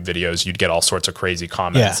YouTube videos, you'd get all sorts of crazy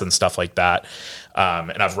comments and stuff like that.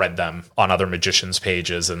 And I've read them on other magicians'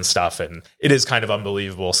 pages and stuff. And it is kind of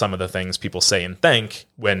unbelievable, some of the things people say and think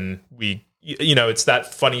when we, it's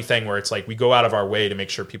that funny thing where it's like we go out of our way to make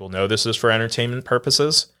sure people know this is for entertainment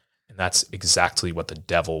purposes. And that's exactly what the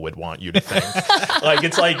devil would want you to think. Like,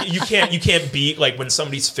 it's like you can't beat, like, when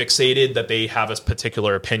somebody's fixated that they have a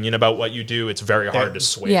particular opinion about what you do, it's very hard to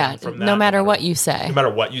sway them from that. No matter what you say. No matter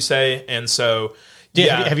what you say. And so,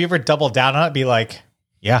 have you ever doubled down on it? Be like,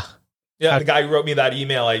 Yeah, the guy who wrote me that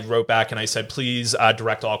email, I wrote back and I said, please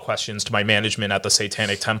direct all questions to my management at the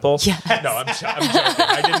Satanic Temple. Yes. No, I'm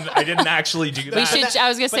joking. I didn't actually do that. I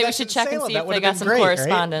was going to say we should check and see if they got some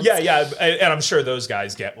correspondence. Right? Yeah, and I'm sure those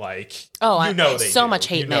guys get like, so much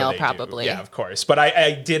hate mail probably. Yeah, of course. But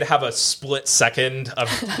I did have a split second of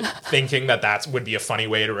thinking that would be a funny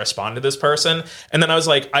way to respond to this person. And then I was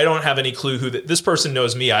like, I don't have any clue who this person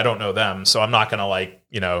knows me. I don't know them. So I'm not going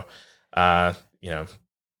to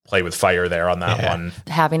play with fire there on that one.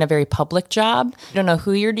 Having a very public job, you don't know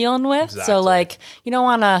who you're dealing with. Exactly. So like, you don't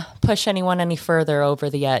want to push anyone any further over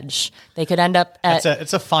the edge. They could end up at...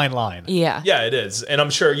 It's a fine line. Yeah, it is. And I'm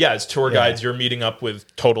sure, as tour guides, you're meeting up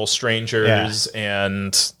with total strangers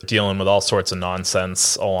and dealing with all sorts of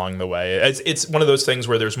nonsense along the way. It's one of those things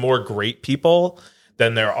where there's more great people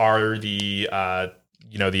than there are the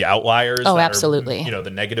outliers. Oh, absolutely. The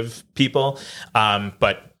negative people.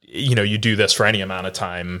 But you do this for any amount of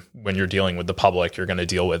time. When you're dealing with the public, you're going to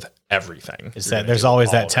deal with everything. There's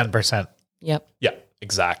always that 10%. Yep. Yeah,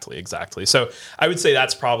 exactly. So I would say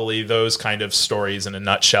that's probably those kind of stories in a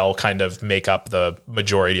nutshell kind of make up the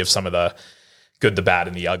majority of some of the good, the bad,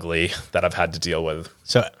 and the ugly that I've had to deal with.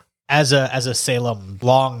 So as a Salem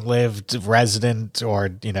long-lived resident or,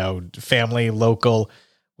 family local,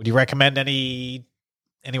 would you recommend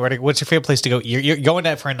anywhere to, what's your favorite place to go? You're going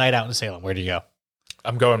out for a night out in Salem. Where do you go?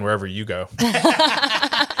 I'm going wherever you go.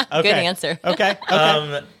 Okay. Good answer. Okay.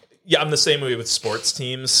 Yeah, I'm the same way with sports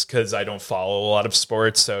teams because I don't follow a lot of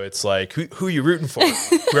sports. So it's like, who are you rooting for?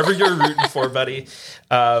 Whoever you're rooting for, buddy.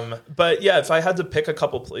 But yeah, if I had to pick a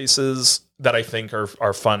couple places that I think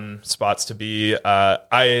are fun spots to be, I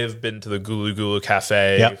have been to the Gulu Gulu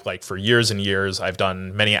Cafe like for years and years. I've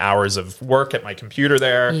done many hours of work at my computer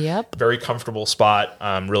there. Yep. Very comfortable spot.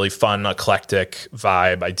 Really fun, eclectic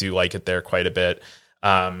vibe. I do like it there quite a bit.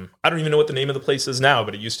 I don't even know what the name of the place is now,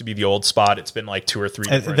 but it used to be the old spot. It's been like 2 or 3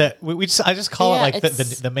 different. I just call it like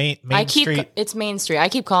the main street. It's Main Street. I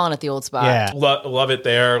keep calling it the old spot. Yeah, love it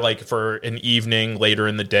there. Like for an evening later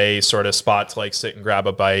in the day sort of spot to like sit and grab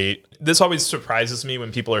a bite. This always surprises me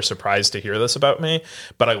when people are surprised to hear this about me,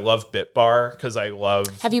 but I love Bit Bar because I love.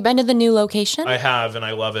 Have you been to the new location? I have, and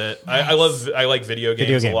I love it. Nice. I like video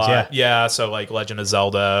games a lot. Yeah, so like Legend of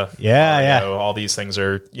Zelda. All these things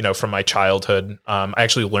are from my childhood. I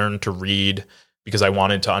actually learned to read because I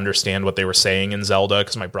wanted to understand what they were saying in Zelda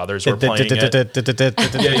because my brothers were playing it.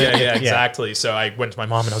 Yeah, exactly. So I went to my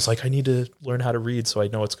mom and I was like, I need to learn how to read so I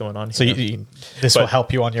know what's going on here. So this will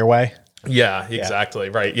help you on your way? Yeah, exactly.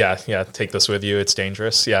 Yeah. Right. Yeah. Take this with you. It's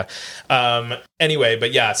dangerous. Yeah. Anyway,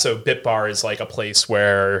 but yeah, so Bit Bar is like a place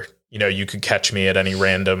where, you could catch me at any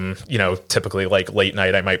random, typically like late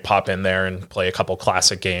night, I might pop in there and play a couple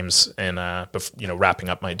classic games and, wrapping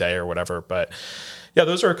up my day or whatever. But yeah,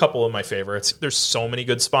 those are a couple of my favorites. There's so many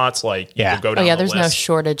good spots. Like you could go down the there's list. No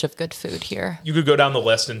shortage of good food here. You could go down the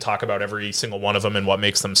list and talk about every single one of them and what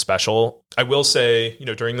makes them special. I will say,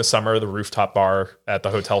 during the summer, the rooftop bar at the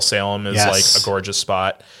Hotel Salem is like a gorgeous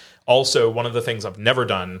spot. Also, one of the things I've never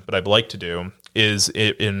done, but I'd like to do is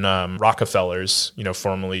in Rockefeller's,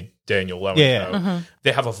 formerly Daniel Lowenthal. Mm-hmm.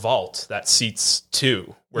 They have a vault that seats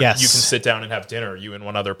 2 where you can sit down and have dinner, you and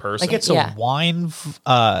one other person. Like it's a wine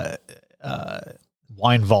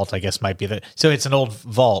vault, I guess might be so it's an old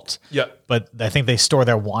vault. Yeah. But I think they store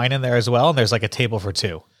their wine in there as well. And there's like a table for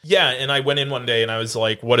 2. Yeah. And I went in one day and I was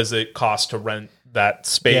like, what does it cost to rent that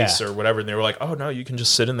space or whatever? And they were like, oh no, you can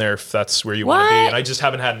just sit in there if that's where you want to be. And I just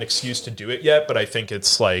haven't had an excuse to do it yet, but I think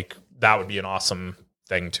it's like, that would be an awesome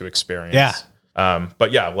thing to experience. Yeah.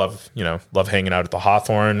 But yeah, love hanging out at the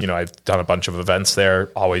Hawthorne. I've done a bunch of events there.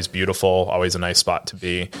 Always beautiful, always a nice spot to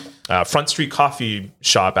be. Front Street Coffee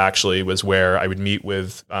Shop actually was where I would meet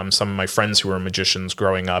with some of my friends who were magicians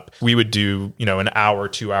growing up. We would do, an hour,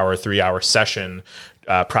 2 hour, 3 hour session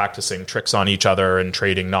practicing tricks on each other and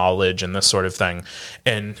trading knowledge and this sort of thing.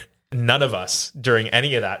 And none of us during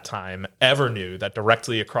any of that time ever knew that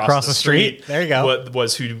directly across the street there you go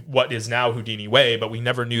what is now Houdini Way, but we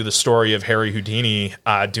never knew the story of Harry Houdini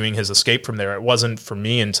doing his escape from there. It wasn't for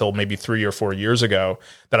me until maybe 3 or 4 years ago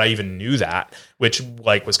that I even knew that, which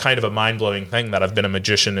was kind of a mind-blowing thing that I've been a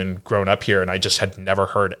magician and grown up here and I just had never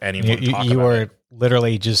heard anyone talk about it. You were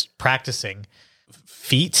literally just practicing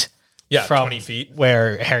feet. Yeah, from 20 feet.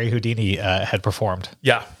 Where Harry Houdini had performed.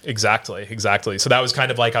 Yeah, exactly. So that was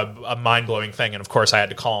kind of like a mind-blowing thing. And of course, I had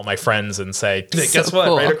to call my friends and say, guess what?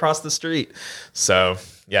 Cool. Right across the street. So,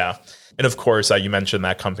 yeah. And of course, you mentioned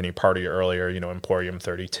that company party earlier, Emporium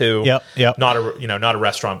 32. Yep. Not a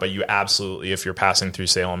restaurant, but you absolutely, if you're passing through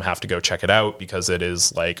Salem, have to go check it out because it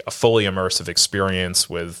is like a fully immersive experience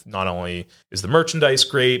with not only is the merchandise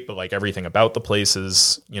great, but like everything about the place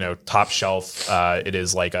is, top shelf. It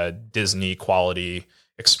is like a Disney quality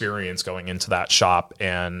experience going into that shop,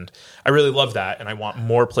 and I really love that, and I want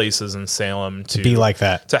more places in Salem to be like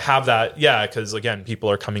that, to have that. Because again,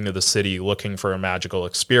 people are coming to the city looking for a magical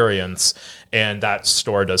experience, and that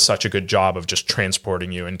store does such a good job of just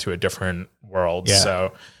transporting you into a different world.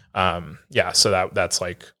 So that's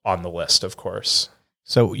like on the list, of course.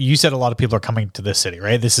 So you said a lot of people are coming to this city,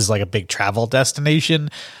 right? This is like a big travel destination.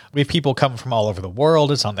 We have people come from all over the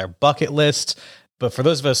world. It's on their bucket list. But for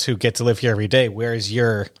those of us who get to live here every day, where is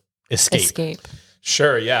your escape?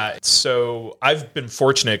 Sure, yeah. So I've been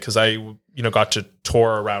fortunate because I, got to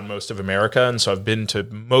tour around most of America. And so I've been to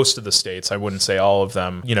most of the states. I wouldn't say all of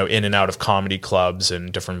them, in and out of comedy clubs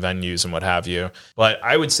and different venues and what have you. But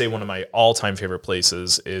I would say one of my all-time favorite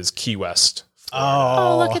places is Key West.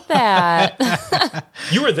 Oh, look at that.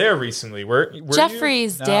 You were there recently. Were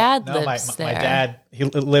Jeffrey's you? dad lives there. My dad, he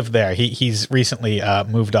lived there. He's recently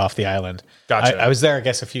moved off the island. Gotcha. I was there, I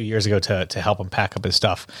guess, a few years ago to help him pack up his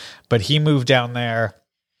stuff. But he moved down there.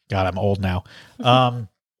 God, I'm old now.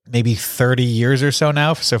 Maybe 30 years or so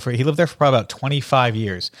now. So he lived there for probably about 25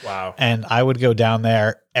 years. Wow. And I would go down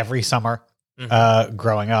there every summer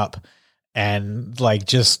growing up. And like,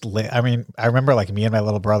 I remember like me and my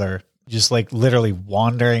little brother just like literally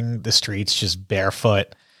wandering the streets, just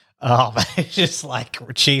barefoot, just like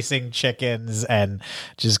chasing chickens and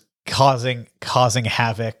just causing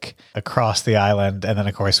havoc across the island. And then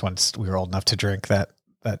of course, once we were old enough to drink,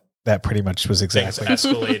 that pretty much was exactly things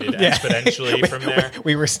escalated exponentially from there.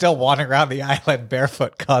 We were still wandering around the island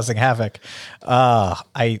barefoot, causing havoc.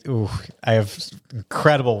 I have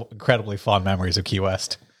incredibly fond memories of Key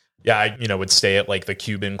West. Yeah, I would stay at like the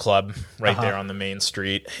Cuban Club right there on the main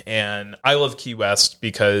street. And I love Key West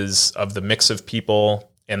because of the mix of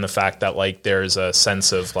people and the fact that like there's a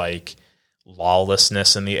sense of like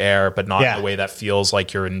lawlessness in the air, but not in a way that feels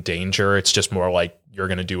like you're in danger. It's just more like you're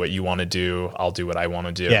going to do what you want to do. I'll do what I want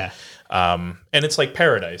to do. Yeah. And it's like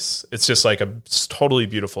paradise. It's just like a totally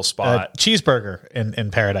beautiful spot. Cheeseburger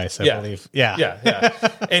in paradise, I believe. Yeah.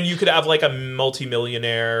 And you could have like a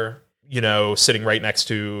multimillionaire, sitting right next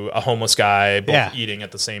to a homeless guy, both eating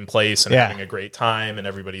at the same place and having a great time, and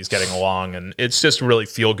everybody's getting along. And it's just really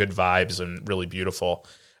feel good vibes and really beautiful.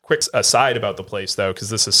 Quick aside about the place, though, because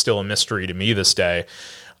this is still a mystery to me this day.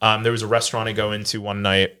 There was a restaurant I go into one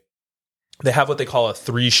night. They have what they call a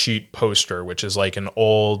 3-sheet poster, which is like an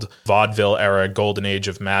old vaudeville era golden age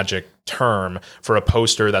of magic term for a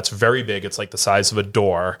poster that's very big. It's like the size of a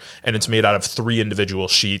door, and it's made out of 3 individual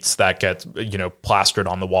sheets that get, plastered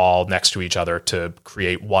on the wall next to each other to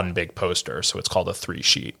create one big poster. So it's called a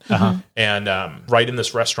 3-sheet. And right in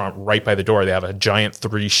this restaurant, right by the door, they have a giant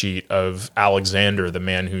 3-sheet of Alexander, the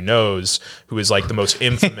man who knows, who is like the most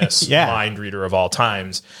infamous mind reader of all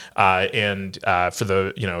times. And for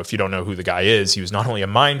the, if you don't know who the guy is, he was not only a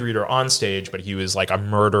mind reader on stage, but he was like a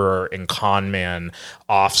murderer and con man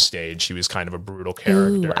off stage. He was kind of a brutal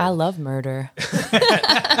character. Ooh, I love murder.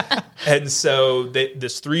 And so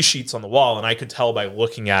this 3 sheets on the wall, and I could tell by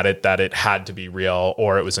looking at it that it had to be real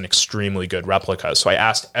or it was an extremely good replica. So I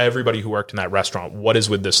asked everybody who worked in that restaurant, what is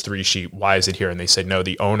with this 3 sheet? Why is it here? And they said, no,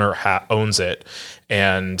 the owner owns it.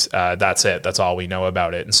 And that's it. That's all we know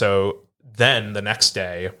about it. And so then the next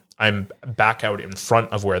day, I'm back out in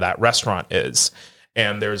front of where that restaurant is.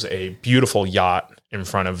 And there's a beautiful yacht in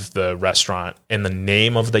front of the restaurant. And the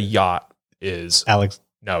name of the yacht is...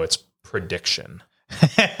 No, it's Prediction.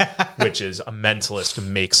 Which is a mentalist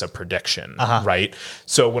makes a prediction, right?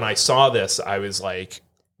 So when I saw this, I was like,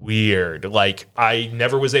 weird. Like, I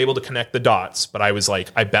never was able to connect the dots, but I was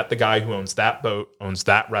like, I bet the guy who owns that boat, owns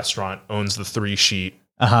that restaurant, owns the 3-sheet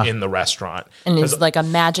in the restaurant. And is like a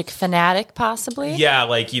magic fanatic, possibly? Yeah,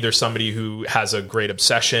 like either somebody who has a great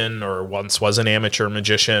obsession or once was an amateur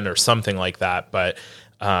magician or something like that, but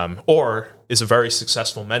or is a very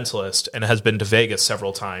successful mentalist and has been to Vegas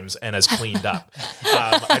several times and has cleaned up.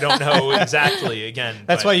 I don't know exactly. Again,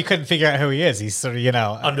 that's why you couldn't figure out who he is. He's sort of,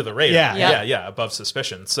 under the radar. Yeah, above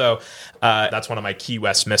suspicion. So that's one of my Key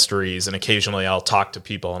West mysteries. And occasionally I'll talk to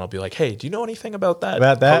people and I'll be like, "Hey, do you know anything about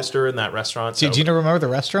that poster in that restaurant?" Do you remember the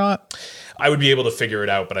restaurant? I would be able to figure it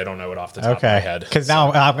out, but I don't know it off the top of my head. Because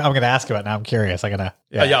now I'm going to ask about it. Now I'm curious.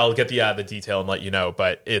 I'll get the detail and let you know.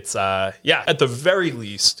 But it's at the very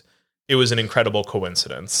least, it was an incredible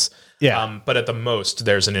coincidence. Yeah. But at the most,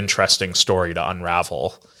 there's an interesting story to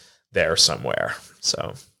unravel there somewhere.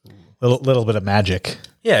 So little bit of magic.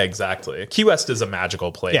 Yeah, exactly. Key West is a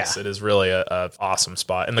magical place. Yeah. It is really a awesome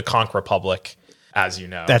spot. And the Conch Republic, as you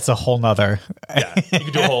know. That's a whole nother. Yeah. You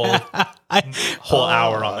could do a whole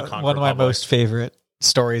hour on the Conch Republic. One of my most favorite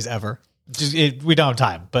stories ever. We don't have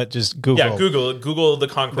time, but just Google. Yeah, Google the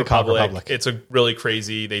Conch Republic. It's a really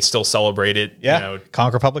crazy. They still celebrate it. Yeah,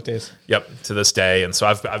 Conch Republic days. Yep, to this day. And so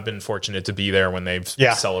I've been fortunate to be there when they've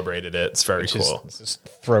celebrated it. It's very cool. Just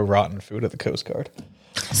throw rotten food at the Coast Guard.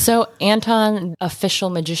 So Anton, official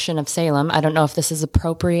magician of Salem. I don't know if this is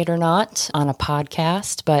appropriate or not on a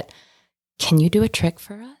podcast, but can you do a trick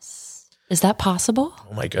for us? Is that possible?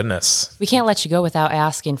 Oh my goodness! We can't let you go without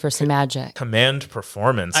asking for some magic. Command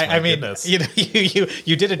performance. I mean,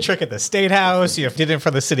 you did a trick at the State House. You did it for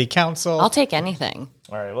the City Council. I'll take anything.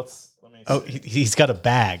 All right, let me. Oh, he's got a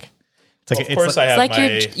bag. It's like, of course, I have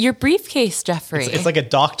like your briefcase, Jeffrey. It's like a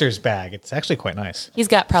doctor's bag. It's actually quite nice. He's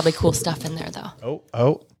got probably cool stuff in there, though.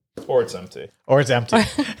 Oh, or it's empty.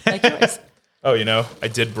 Like yours. Oh, I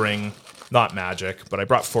did bring. Not magic, but I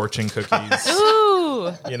brought fortune cookies.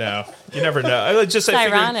 Ooh. You never know. I figured,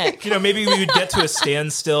 ironic. Maybe we would get to a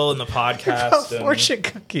standstill in the podcast. Fortune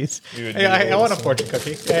cookies. I want a fortune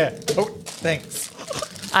cookie. Yeah. Oh, thanks.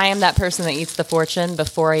 I am that person that eats the fortune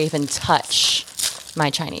before I even touch my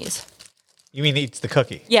Chinese. You mean eats the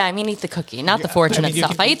cookie? Yeah, I mean eat the cookie, not the fortune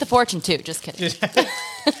itself. I eat the fortune too. Just kidding.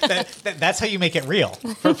 That's how you make it real.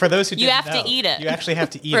 For those who You didn't have know, to eat it. You actually have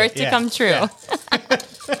to eat For it it to come true. Yeah.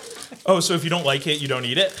 Oh, so if you don't like it, you don't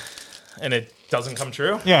eat it? And it doesn't come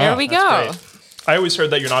true? Yeah. There we go. Great. I always heard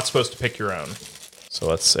that you're not supposed to pick your own. So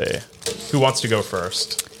let's see. Who wants to go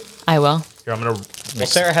first? I will. Here, I'm going to... Well,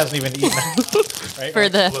 Sarah hasn't even eaten it. Right? For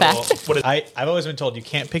the fact. I've always been told you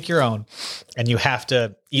can't pick your own, and you have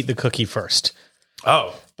to eat the cookie first.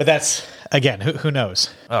 Oh. But that's, again, who knows?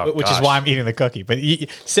 Oh, Which gosh. is why I'm eating the cookie. But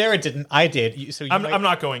Sarah didn't. I did. So I'm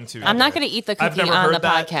not going to. I'm not going to eat the I've cookie never on heard the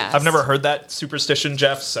that. podcast. I've never heard that superstition,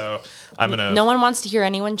 Jeff, so I'm going to... No one wants to hear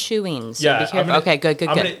anyone chewing. So Yeah, be careful. Okay, good.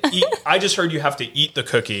 I'm gonna eat, I just heard you have to eat the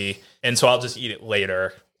cookie, and so I'll just eat it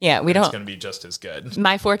later. Yeah, we It's don't. going to be just as good.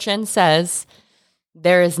 My fortune says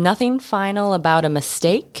there is nothing final about a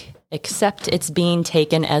mistake except it's being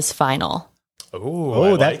taken as final.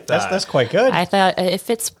 Oh, that's quite good. I thought it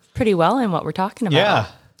fits pretty well in what we're talking about. Yeah.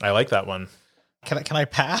 I like that one. Can I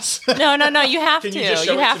pass? No. You have Can to. you just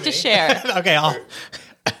show You it have to to me? share. Okay,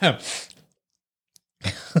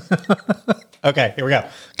 Okay, here we go.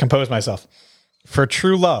 Compose myself. For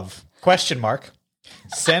true love, question mark.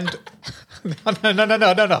 Send... No.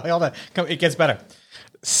 Hold on. It gets better.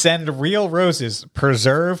 Send real roses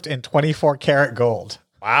preserved in 24 karat gold.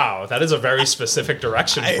 Wow, that is a very specific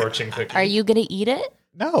direction, fortune cookie. Are you going to eat it?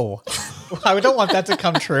 No, I don't want that to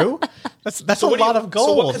come true. That's a lot of gold.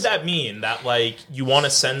 So what could that mean? That like you want to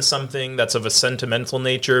send something that's of a sentimental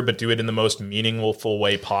nature, but do it in the most meaningful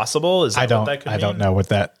way possible? Is that what that could mean? I don't know what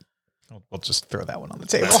that. We'll just throw that one on the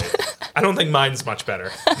table. I don't think mine's much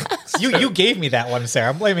better. You gave me that one, Sarah.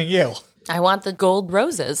 I'm blaming you. I want the gold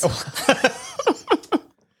roses.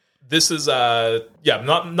 This is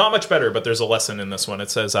not much better, but there's a lesson in this one.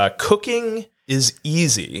 It says cooking is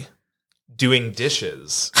easy. Doing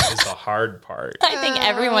dishes is the hard part. I think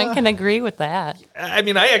everyone can agree with that. I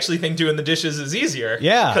mean, I actually think doing the dishes is easier.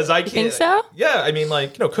 Yeah. Because I You think so? Yeah, I mean,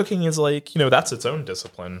 like, cooking is like, that's its own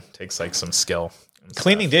discipline. Takes like some skill.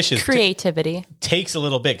 Cleaning dishes Creativity. takes a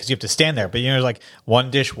little bit because you have to stand there. But like one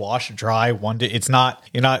dish wash dry, one dish. It's not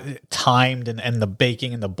you're not timed and the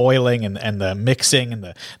baking and the boiling and the mixing and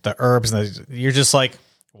the herbs and you're just like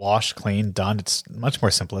wash, clean, done. It's much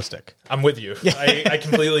more simplistic. I'm with you. I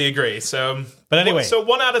completely agree. So, but anyway, so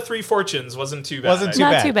 1 out of 3 fortunes wasn't too bad.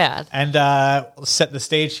 Not too bad. And set the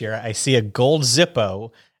stage here. I see a gold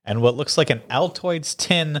Zippo and what looks like an Altoids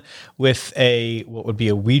tin with what would be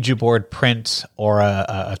a Ouija board print or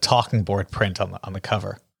a talking board print on the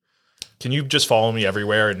cover. Can you just follow me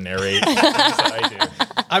everywhere and narrate things that I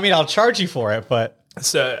do? I mean, I'll charge you for it, but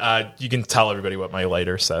So you can tell everybody what my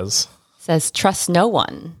lighter says. Says trust no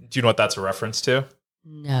one. Do you know what that's a reference to?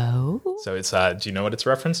 No. So it's do you know what it's a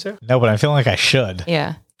reference to? no, but I'm feeling like I should.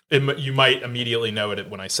 Yeah. You might immediately know it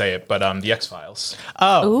when I say it, but the X-Files.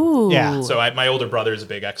 Oh, Ooh. yeah. So my older brother is a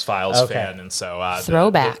big X-Files fan, and so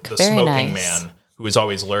Throwback. the Very smoking nice. man who is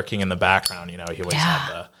always lurking in the background. He always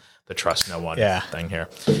had the trust no one thing here.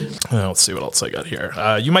 Let's see what else I got here.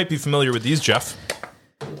 You might be familiar with these, Jeff.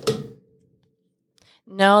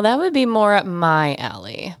 No, that would be more up my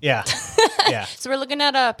alley. Yeah. Yeah. So we're looking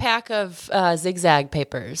at a pack of zigzag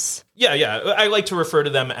papers. Yeah. I like to refer to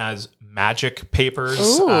them as magic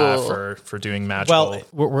papers for doing magical.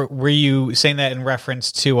 Well, were you saying that in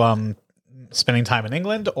reference to spending time in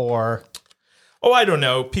England or? Oh, I don't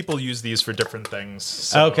know. People use these for different things.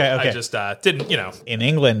 So Okay. I just didn't, In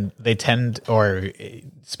England, they tend, or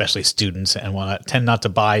especially students and whatnot, tend not to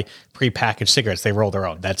buy prepackaged cigarettes. They roll their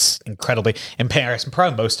own. That's incredibly, in Paris and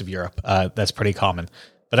probably most of Europe, that's pretty common.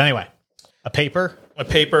 But anyway, a paper,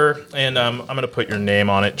 and I'm going to put your name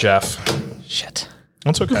on it, Jeff. Shit.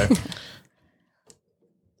 That's okay.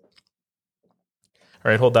 All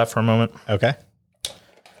right, hold that for a moment. Okay.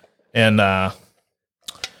 And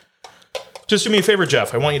just do me a favor,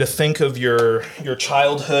 Jeff. I want you to think of your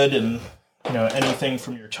childhood and anything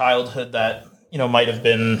from your childhood that might have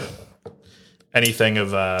been anything of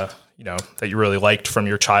that you really liked from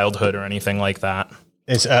your childhood or anything like that.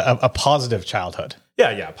 It's a positive childhood.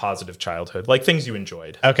 Yeah, positive childhood, like things you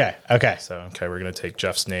enjoyed. Okay. So, we're going to take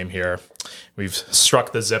Jeff's name here. We've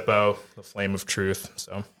struck the Zippo, the flame of truth.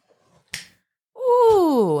 So,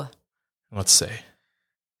 Ooh. let's see.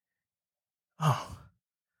 Oh,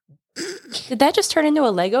 Did that just turn into a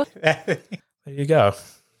Lego? there you go.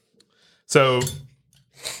 So,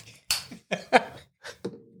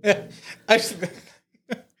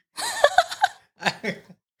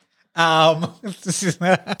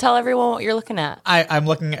 Tell everyone what you're looking at. I'm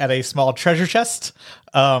looking at a small treasure chest,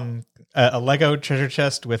 a Lego treasure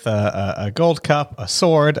chest with a gold cup, a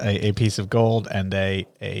sword, a piece of gold, and a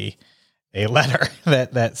letter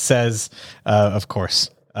that says, of course,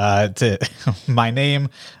 To my name,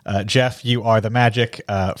 Jeff, you are the magic,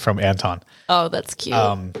 from Anton. Oh, that's cute.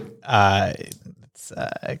 It's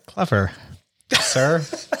clever, sir.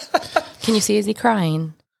 Can you see, is he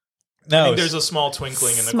crying? I think there's a small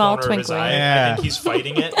twinkling in the corner of his eye. Yeah. I think he's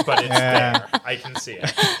fighting it, but it's there. I can see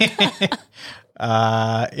it.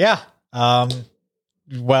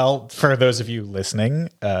 Well, for those of you listening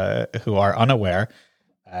who are unaware,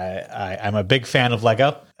 I'm a big fan of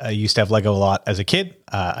Lego. I used to have Lego a lot as a kid.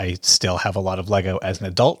 I still have a lot of Lego as an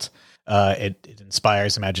adult. It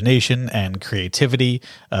inspires imagination and creativity,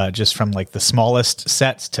 just from like the smallest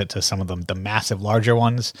sets to some of the massive, larger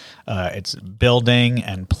ones. It's building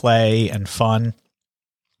and play and fun.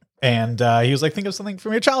 And he was like, think of something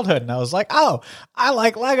from your childhood. And I was like, oh, I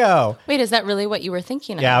like Lego. Wait, is that really what you were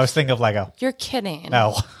thinking of? Yeah, I was thinking of Lego. You're kidding.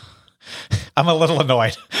 No, I'm a little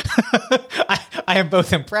annoyed. I am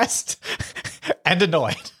both impressed and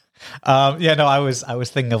annoyed. I was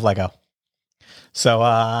thinking of Lego.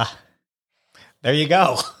 So there you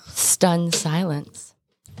go. Stunned silence.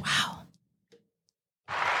 Wow.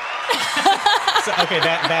 So, okay,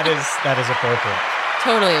 that is appropriate.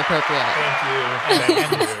 Totally appropriate. Thank you.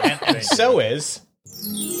 And so is.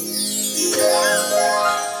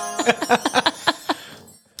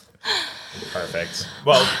 Perfect.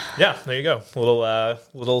 Well, yeah, there you go.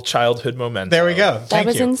 Little childhood moment. There we go. That Thank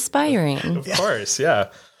was you. inspiring. Of course, yeah.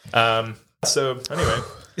 So anyway,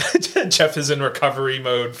 Jeff is in recovery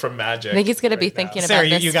mode from magic. I think he's going to be right now. thinking Sarah,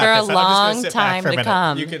 about this you for got a this. I'm just gonna long sit back time for a to minute.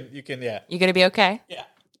 come. You can, yeah. You going to be okay? Yeah.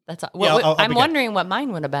 That's all. Yeah, I'll I'm begin. wondering what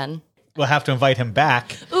mine would have been. We'll have to invite him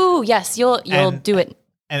back Ooh, yes, you'll do it.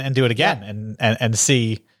 and do it again and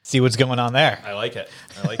see what's going on there. I like it.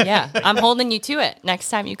 Yeah, I'm holding you to it next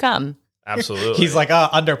time you come. Absolutely. He's like,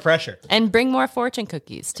 under pressure. And bring more fortune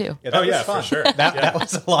cookies too. Yeah, that was yeah, fun. for sure. That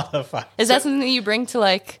was a lot of fun. Is that something that you bring to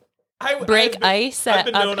like break ice? I've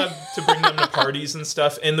been known to bring them to parties and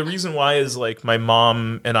stuff. And the reason why is like my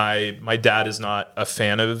mom and my dad is not a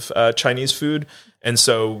fan of Chinese food. And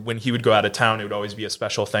so when he would go out of town, it would always be a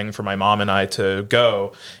special thing for my mom and I to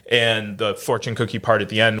go. And the fortune cookie part at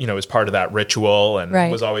the end, was part of that ritual and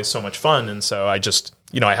was always so much fun. And so I just,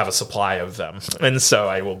 I have a supply of them. And so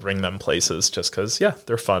I will bring them places just because,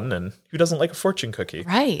 they're fun. And who doesn't like a fortune cookie?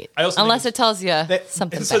 Right. I also Unless it tells you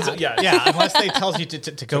something bad. Yeah, unless they tells you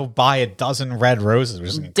to go buy a dozen red roses, which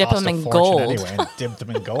is going to Dip cost them a in fortune gold. anyway, and dip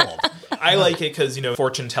them in gold. I like it because,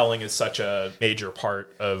 fortune telling is such a major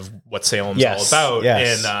part of what Salem's Yes, all about.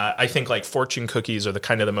 yes. And I think like fortune cookies are the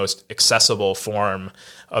kind of the most accessible form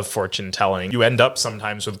of fortune telling. You end up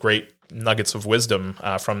sometimes with great nuggets of wisdom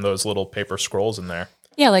from those little paper scrolls in there.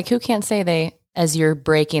 Yeah, like who can't say as you're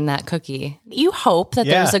breaking that cookie, you hope that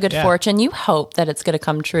there's a good fortune. You hope that it's going to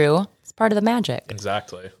come true. It's part of the magic.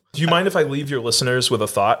 Exactly. Do you mind if I leave your listeners with a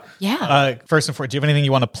thought? Yeah. First and foremost, do you have anything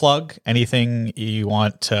you want to plug? Anything you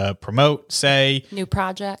want to promote, say? New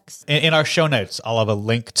projects? In our show notes, I'll have a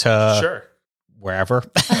link to Sure. wherever.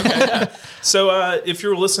 So if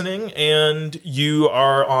you're listening and you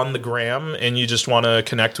are on the gram and you just want to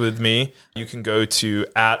connect with me, you can go to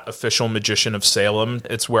 @officialmagicianofsalem.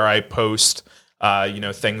 It's where I post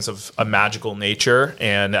things of a magical nature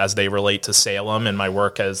and as they relate to Salem and my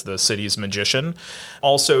work as the city's magician.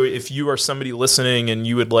 Also, if you are somebody listening and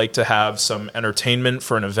you would like to have some entertainment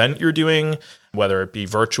for an event you're doing, whether it be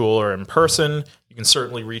virtual or in person, you can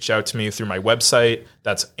certainly reach out to me through my website.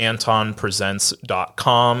 That's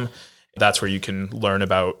antonpresents.com. That's where you can learn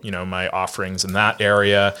about, my offerings in that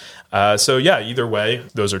area. Either way,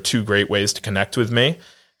 those are two great ways to connect with me.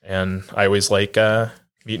 And I always like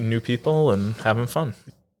meeting new people and having fun.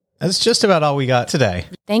 That's just about all we got today.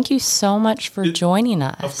 Thank you so much for joining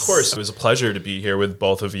us. Of course. It was a pleasure to be here with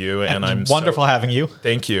both of you. And I'm wonderful having you.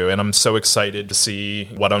 Thank you. And I'm so excited to see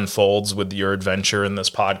what unfolds with your adventure in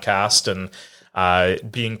this podcast and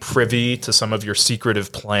being privy to some of your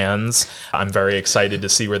secretive plans. I'm very excited to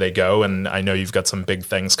see where they go. And I know you've got some big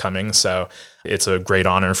things coming. So it's a great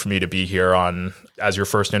honor for me to be here as your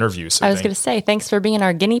first interview. So I was going to say, thanks for being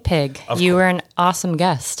our guinea pig. You were an awesome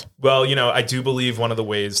guest. Well, I do believe one of the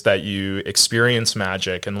ways that you experience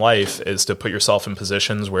magic in life is to put yourself in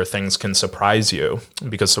positions where things can surprise you,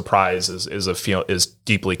 because surprise is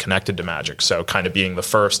deeply connected to magic. So kind of being the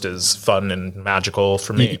first is fun and magical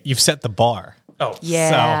for me. You've set the bar. Oh,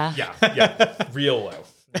 Yeah. yeah. Real low.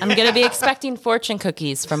 I'm going to be expecting fortune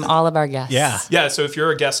cookies from all of our guests. Yeah. Yeah, so if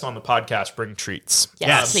you're a guest on the podcast, bring treats.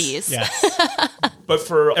 Yes, please. Yes. But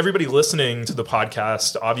for everybody listening to the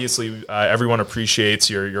podcast, obviously everyone appreciates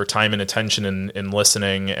your time and attention in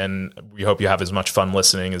listening, and we hope you have as much fun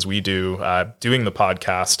listening as we do doing the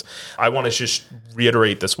podcast. I want to just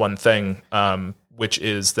reiterate this one thing, which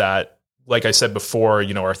is that like I said before,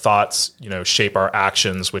 our thoughts, shape our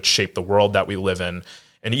actions, which shape the world that we live in.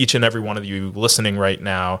 And each and every one of you listening right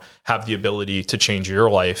now have the ability to change your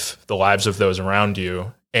life, the lives of those around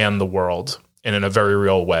you, and the world. And in a very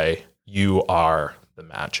real way, you are the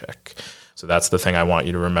magic. So that's the thing I want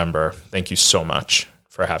you to remember. Thank you so much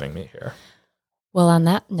for having me here. Well, on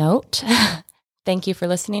that note, thank you for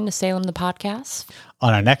listening to Salem the Podcast.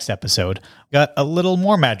 On our next episode, we got a little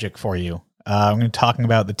more magic for you. I'm going to be talking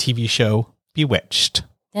about the TV show Bewitched.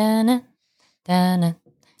 Dun-na, dun-na,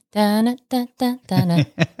 dun-na, dun-na, dun-na.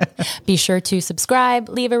 Be sure to subscribe,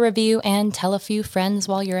 leave a review, and tell a few friends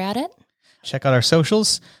while you're at it. Check out our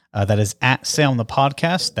socials. That is at Salem the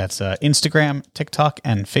Podcast. That's Instagram, TikTok,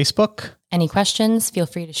 and Facebook. Any questions, feel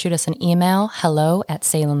free to shoot us an email,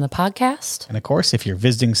 hello@salemthepodcast. And of course, if you're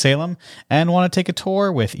visiting Salem and want to take a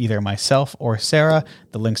tour with either myself or Sarah,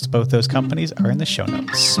 the links to both those companies are in the show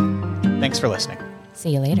notes. Thanks for listening.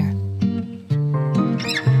 See you later.